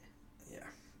hit it. Yeah,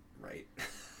 right.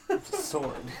 It's a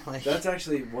sword. Like, that's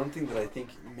actually one thing that I think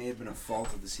may have been a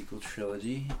fault of the sequel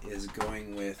trilogy is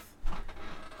going with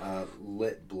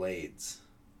lit blades.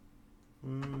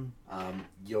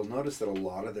 You'll notice that a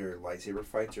lot of their lightsaber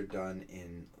fights are done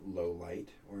in low light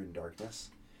or in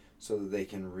darkness, so that they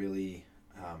can really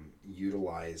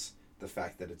utilize the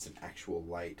fact that it's an actual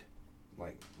light,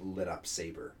 like lit up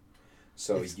saber.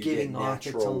 So it's you get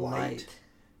natural light.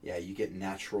 Yeah, you get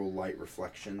natural light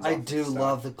reflections. I do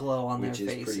love the glow on their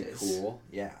faces. Which is pretty cool.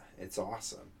 Yeah, it's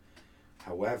awesome.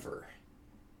 However,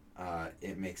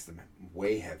 it makes them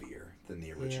way heavier than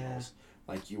the originals.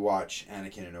 Yeah. Like, you watch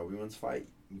Anakin and Obi-Wan's fight,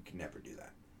 you can never do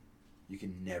that. You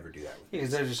can never do that with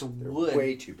because they're just wood.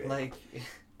 Way too big. Like,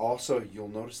 also, you'll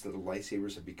notice that the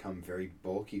lightsabers have become very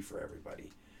bulky for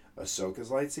everybody. Ahsoka's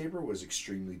lightsaber was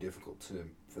extremely difficult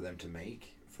for them to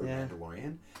make for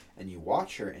Mandalorian, and you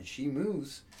watch her and she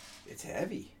moves, it's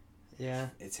heavy. Yeah.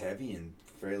 It's heavy and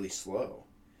fairly slow.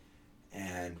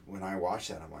 And when I watch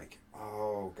that, I'm like,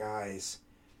 oh, guys,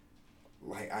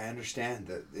 like, I understand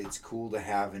that it's cool to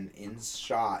have an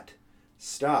in-shot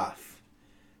stuff,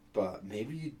 but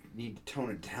maybe you need to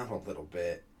tone it down a little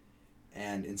bit.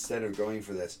 And instead of going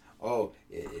for this,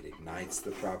 it ignites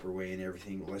the proper way and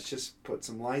everything, let's just put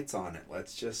some lights on it.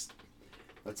 Let's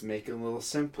make it a little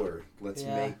simpler. Let's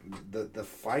make the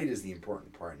fight is the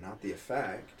important part, not the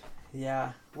effect.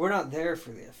 Yeah, we're not there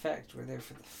for the effect. We're there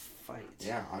for the fight.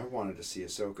 Yeah, I wanted to see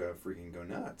Ahsoka freaking go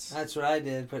nuts. That's what I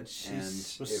did, but she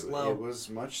was slow. It was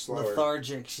much slower.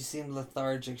 Lethargic. She seemed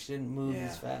lethargic. She didn't move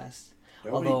as fast.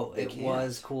 Although it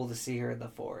was cool to see her in the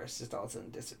forest just all of a sudden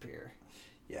disappear.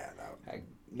 Yeah,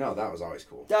 that was always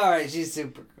cool. All right, she's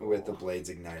super cool. With the blades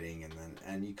igniting,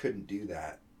 and you couldn't do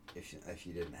that if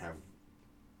you didn't have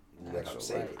lit up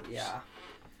sabers. Right, yeah.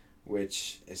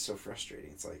 Which is so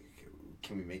frustrating. It's like,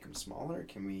 can we make them smaller?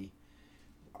 Can we?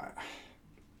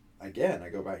 Again, I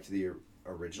go back to the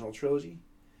original trilogy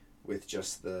with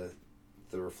just the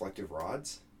reflective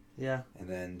rods. Yeah. And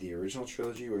then the original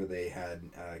trilogy where they had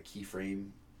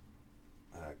keyframe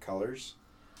colors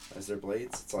as their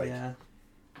blades. It's like,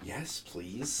 yes,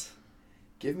 please.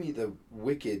 Give me the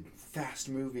wicked,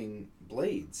 fast-moving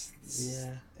blades.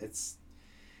 It's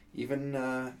even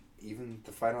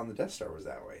the fight on the Death Star was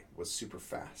that way. Was super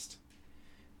fast.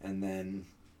 And then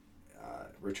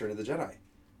Return of the Jedi,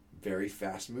 very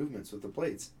fast movements with the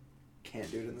blades. Can't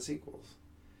do it in the sequels.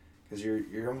 because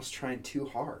you're almost trying too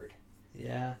hard.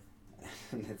 Yeah.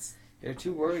 And it's you're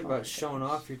too worried about showing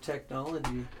off your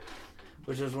technology,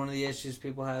 which was one of the issues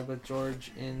people had with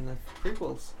George in the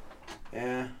prequels.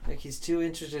 Yeah. Like, he's too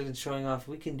interested in showing off,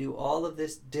 we can do all of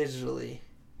this digitally.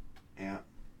 Yeah.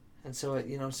 And so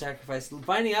it, sacrificed.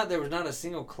 Finding out there was not a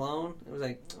single clone, it was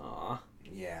like, aw.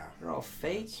 Yeah. They're all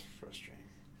fake. That's frustrating.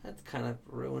 That kind of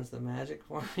ruins the magic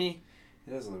for me.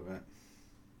 It does a little bit.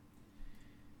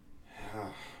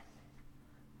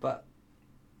 But,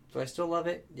 do I still love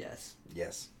it? Yes.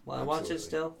 Yes. Will I watch it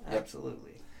still? Yep.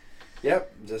 Absolutely.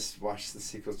 Yep. Just watch the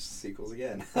sequels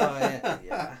again. Oh,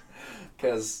 yeah.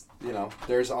 Because,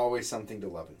 there's always something to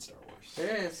love in Star Wars.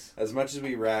 There is. As much as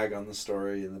we rag on the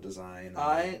story and the design. And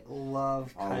I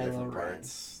love all the Kylo different Ren.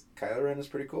 parts. Kylo Ren is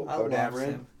pretty cool. I Poe love Dameron.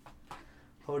 him.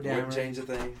 Poe Wouldn't Dameron. change a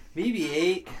thing.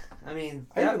 BB-8. I mean,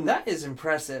 that is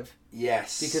impressive.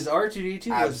 Yes. Because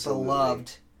R2-D2 was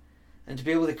beloved. And to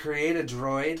be able to create a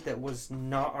droid that was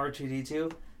not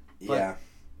R2-D2, but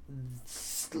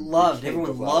loved.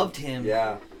 Everyone loved him.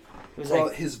 Yeah. It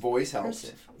was his voice helped.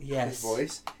 Impressive. Yes. His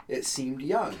voice, it seemed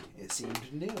young. It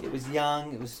seemed new. It was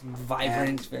young. It was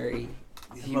vibrant, very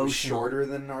He emotional. was shorter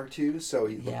than R2, so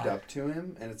he looked up to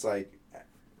him, and it's like,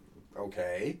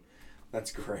 okay,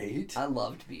 that's great. I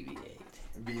loved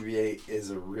BB-8. BB-8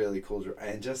 is a really cool droid,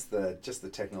 and just the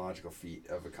technological feat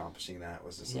of accomplishing that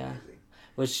was just amazing.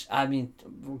 Which, I mean,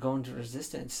 we're going to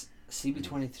Resistance.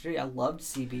 CB-23, I loved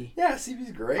CB. Yeah,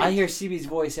 CB's great. I hear CB's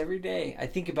voice every day. I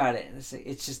think about it, and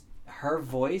it's just her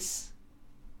voice.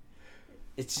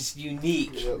 It's just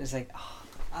unique. Yep. It's like,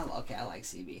 I like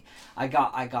CB. I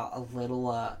got a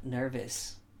little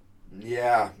nervous.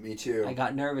 Yeah, me too. I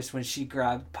got nervous when she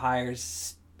grabbed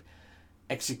Pyre's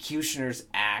executioner's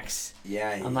axe. Yeah,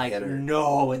 I'm like,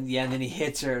 no, and then he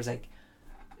hits her. I was like,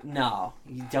 no,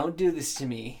 you don't do this to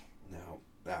me. No,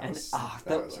 that was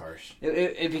harsh.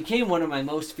 It became one of my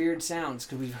most feared sounds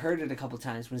because we've heard it a couple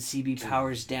times when CB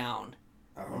powers down.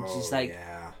 And she's like,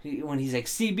 when he's like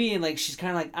CB, and like she's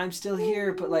kind of like, I'm still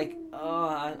here, but like,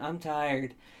 I'm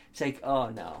tired. It's like, oh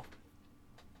no.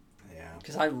 Yeah.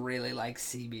 Because I really like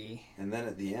CB. And then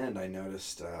at the end, I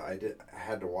noticed I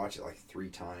had to watch it like 3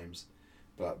 times,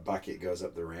 but Bucket goes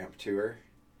up the ramp to her,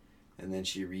 and then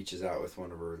she reaches out with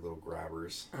one of her little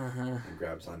grabbers and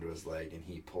grabs onto his leg, and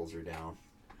he pulls her down,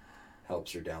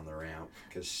 helps her down the ramp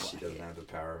because she doesn't have the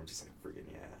power. I'm just like,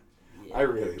 freaking yeah. I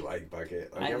really like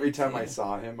Bucket. Like every time I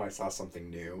saw him, I saw something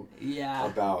new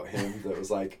about him that was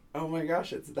like, oh my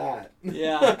gosh, it's that.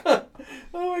 Yeah.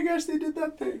 Oh my gosh, they did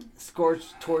that thing.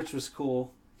 Scorched Torch was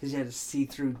cool because you had a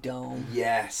see-through dome.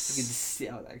 Yes. You could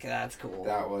see, that's cool.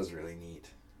 That was really neat.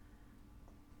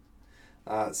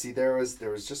 See, there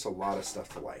was just a lot of stuff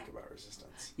to like about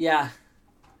Resistance. Yeah.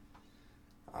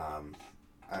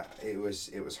 It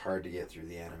was hard to get through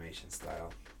the animation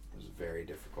style. It was very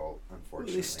difficult,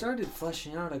 unfortunately. They started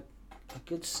fleshing out a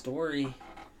good story.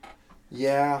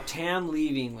 Yeah. Tam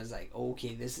leaving was like,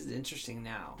 okay, this is interesting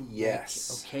now.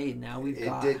 Yes. Like, okay, now we've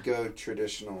got... It did go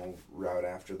traditional route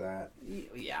after that.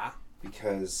 Yeah.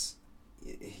 Because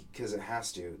it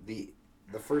has to. The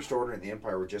First Order and the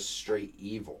Empire were just straight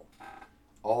evil.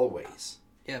 Always.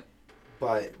 Yep.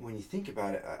 But when you think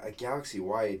about it, a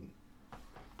galaxy-wide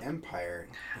empire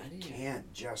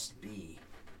can't just be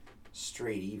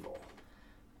straight evil.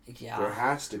 Yeah. There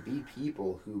has to be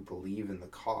people who believe in the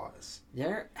cause.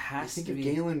 There has to be.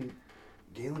 Think of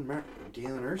Galen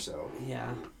Erso.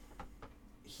 Yeah.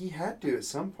 He had to at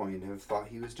some point have thought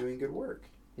he was doing good work.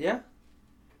 Yeah.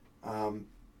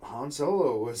 Han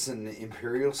Solo was an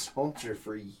Imperial soldier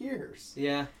for years.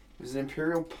 Yeah. He was an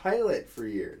Imperial pilot for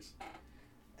years.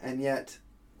 And yet,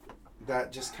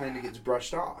 that just kind of gets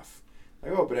brushed off.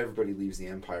 Like, oh, but everybody leaves the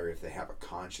Empire if they have a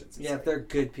conscience. It's if they're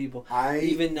good people.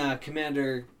 Even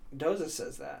Commander Doza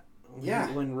says that.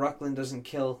 When Rucklin doesn't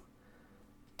kill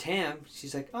Tam,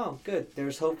 she's like, oh, good,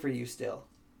 there's hope for you still.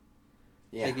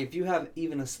 Yeah. Like, if you have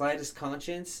even a slightest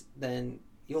conscience, then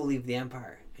you'll leave the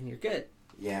Empire, and you're good.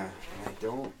 Yeah,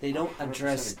 and They don't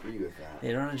address... agree with that.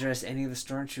 They don't address any of the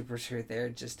stormtroopers who are there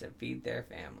just to feed their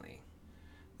family.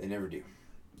 They never do.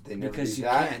 They never do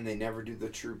that, and they never do the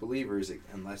true believers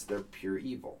unless they're pure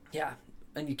evil. Yeah,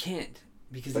 and you can't.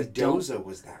 Because Doza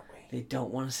was that way. They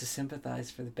don't want us to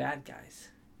sympathize for the bad guys.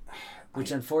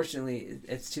 Which, unfortunately,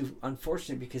 it's too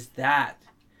unfortunate because that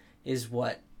is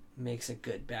what makes a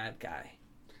good bad guy.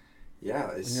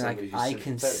 Yeah, it's you're like, I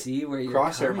can see where you're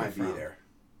Crosshair coming might from. be there.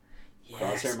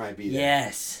 Yes. Crosshair might be there.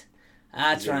 Yes.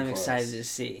 That's what I'm excited to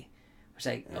see. It's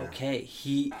like, okay,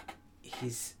 he's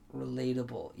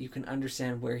relatable. You can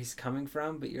understand where he's coming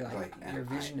from, but you're like your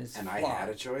vision is flawed. I had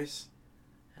a choice.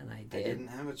 And I did. I didn't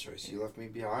have a choice. You left me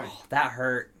behind. Oh, that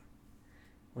hurt.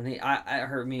 When I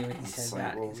hurt me when he It's said like,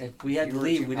 that. well, He's like, we had to you were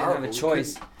leave. too We didn't have a powerful. We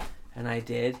choice. couldn't. And I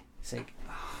did. It's like,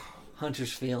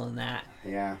 Hunter's feeling that.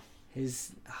 Yeah.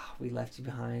 We left you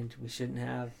behind. We shouldn't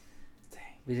have. Dang.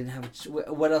 We didn't have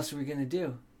what else were we going to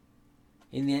do?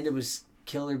 In the end, it was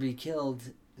kill or be killed.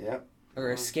 Yep.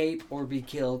 Or escape or be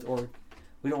killed, or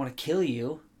we don't want to kill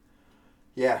you.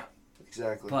 Yeah,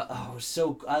 exactly. But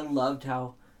I loved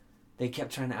how they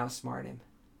kept trying to outsmart him.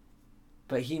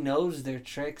 But he knows their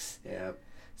tricks. Yeah.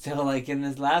 So like in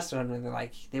this last one, when they're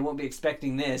like, they won't be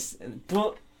expecting this, and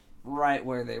boom, right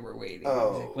where they were waiting. I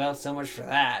was like, well, so much for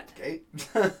that. Okay.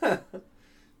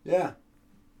 Yeah.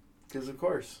 Because of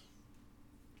course.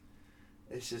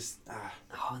 It's just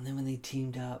Oh, and then when they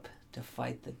teamed up to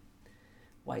fight the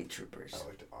white troopers, that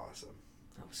looked awesome.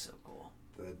 that was so cool.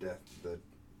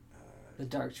 The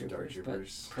Dark Troopers, but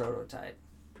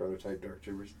prototype Dark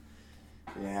Troopers.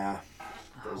 Yeah.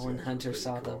 Those When guys were Hunter pretty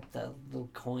saw cool. the little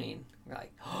coin, we're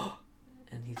like, oh,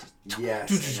 and he just Yes,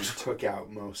 and he took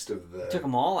out most of the took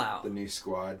them all out. the new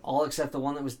squad. All except the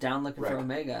one that was down looking for Right.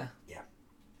 Omega. Yeah.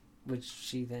 Which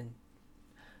she then...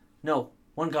 No,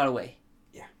 one got away.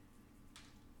 Yeah.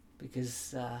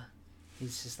 Because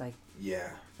he's just like, Yeah.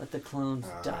 let the clones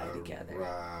die together.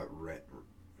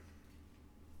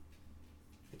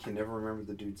 I can never remember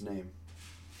the dude's name.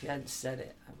 If you hadn't said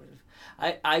it, I would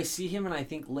have... I see him and I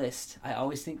think List. I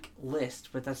always think List,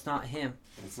 but that's not him.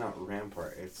 It's not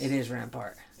Rampart. It is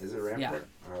Rampart. Is it Rampart? Yeah.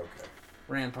 Oh, okay.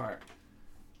 Rampart.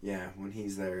 Yeah, when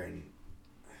he's there and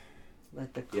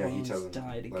Let the Yeah, he clones tells him, die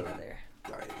let 'em together.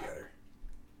 die together.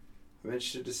 I'm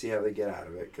interested to see how they get out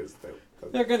of it because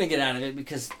They're going to get out of it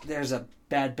because there's a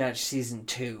Bad Batch Season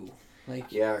 2.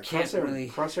 Like, yeah, can't Crosshair, really...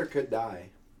 Crosshair could die.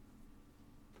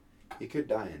 He could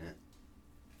die in it.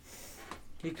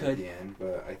 He At could. the end,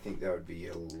 but I think that would be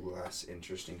a less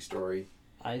interesting story.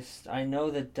 I know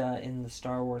that in the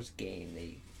Star Wars game,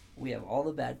 we have all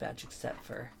the Bad Batch except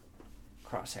for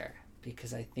Crosshair.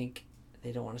 Because I think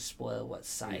they don't want to spoil what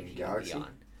side he will be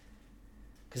on.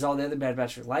 Because all the other Bad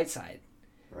Batch are light side.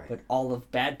 Right. But all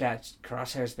of Bad Batch,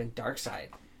 Crosshair's been dark side.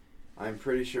 I'm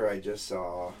pretty sure I just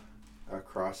saw a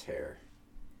Crosshair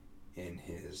in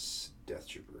his Death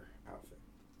Trooper outfit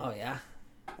Oh, yeah?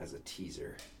 as a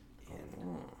teaser in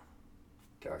Oh.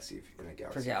 Galaxy For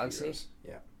Galaxy? Heroes.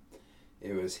 Yeah.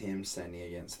 It was him standing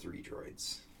against 3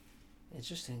 droids.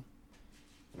 Interesting.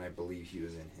 And I believe he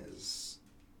was in his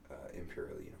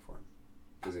Imperial uniform.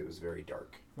 Because it was very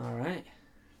dark. All right.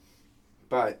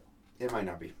 But it might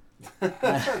not be.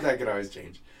 That could always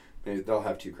change. Maybe they'll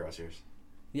have 2 Crosshairs.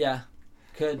 Yeah,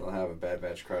 could. They'll have a Bad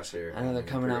Batch Crosshair. I know they're and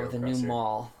coming out with a Imperial new Crosshair.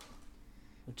 Maul.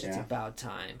 Which is Yeah. about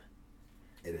time.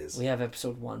 It is. We have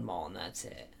episode 1 Maul and that's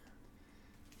it.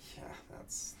 Yeah,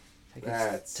 that's... Like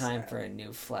That's it's time sad. for a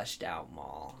new fleshed out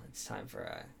Maul. It's time for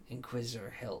a Inquisitor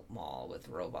hilt Maul with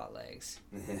robot legs.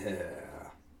 Yeah.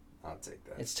 I'll take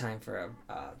that. It's time for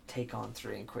a take on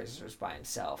 3 Inquisitors by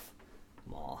himself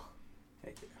Maul.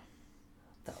 Heck yeah.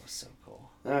 That was so cool.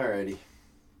 Alrighty.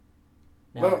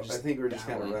 Now Well, we're I just think we're just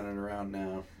kind of battling. running around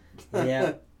now.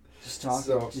 Yeah. Just talking.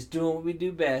 So- just doing what we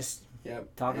do best.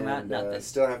 Yep. Talking about nothing.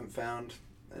 Still haven't found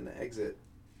an exit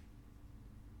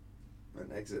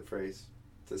phrase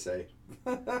to say.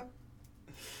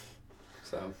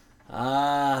 So.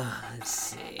 Let's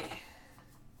see.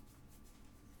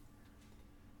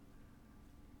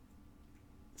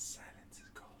 Silence is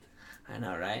golden. I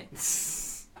know, right?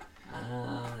 Let's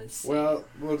see. Well,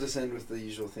 we'll just end with the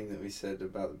usual thing that we said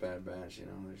about the Bad Batch. You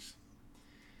know, there's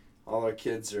all our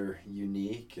kids are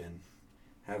unique and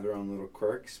have their own little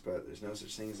quirks, but there's no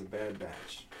such thing as a Bad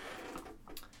Batch.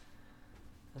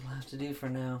 That'll have to do for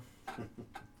now.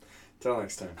 Till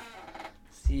next time.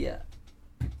 See ya.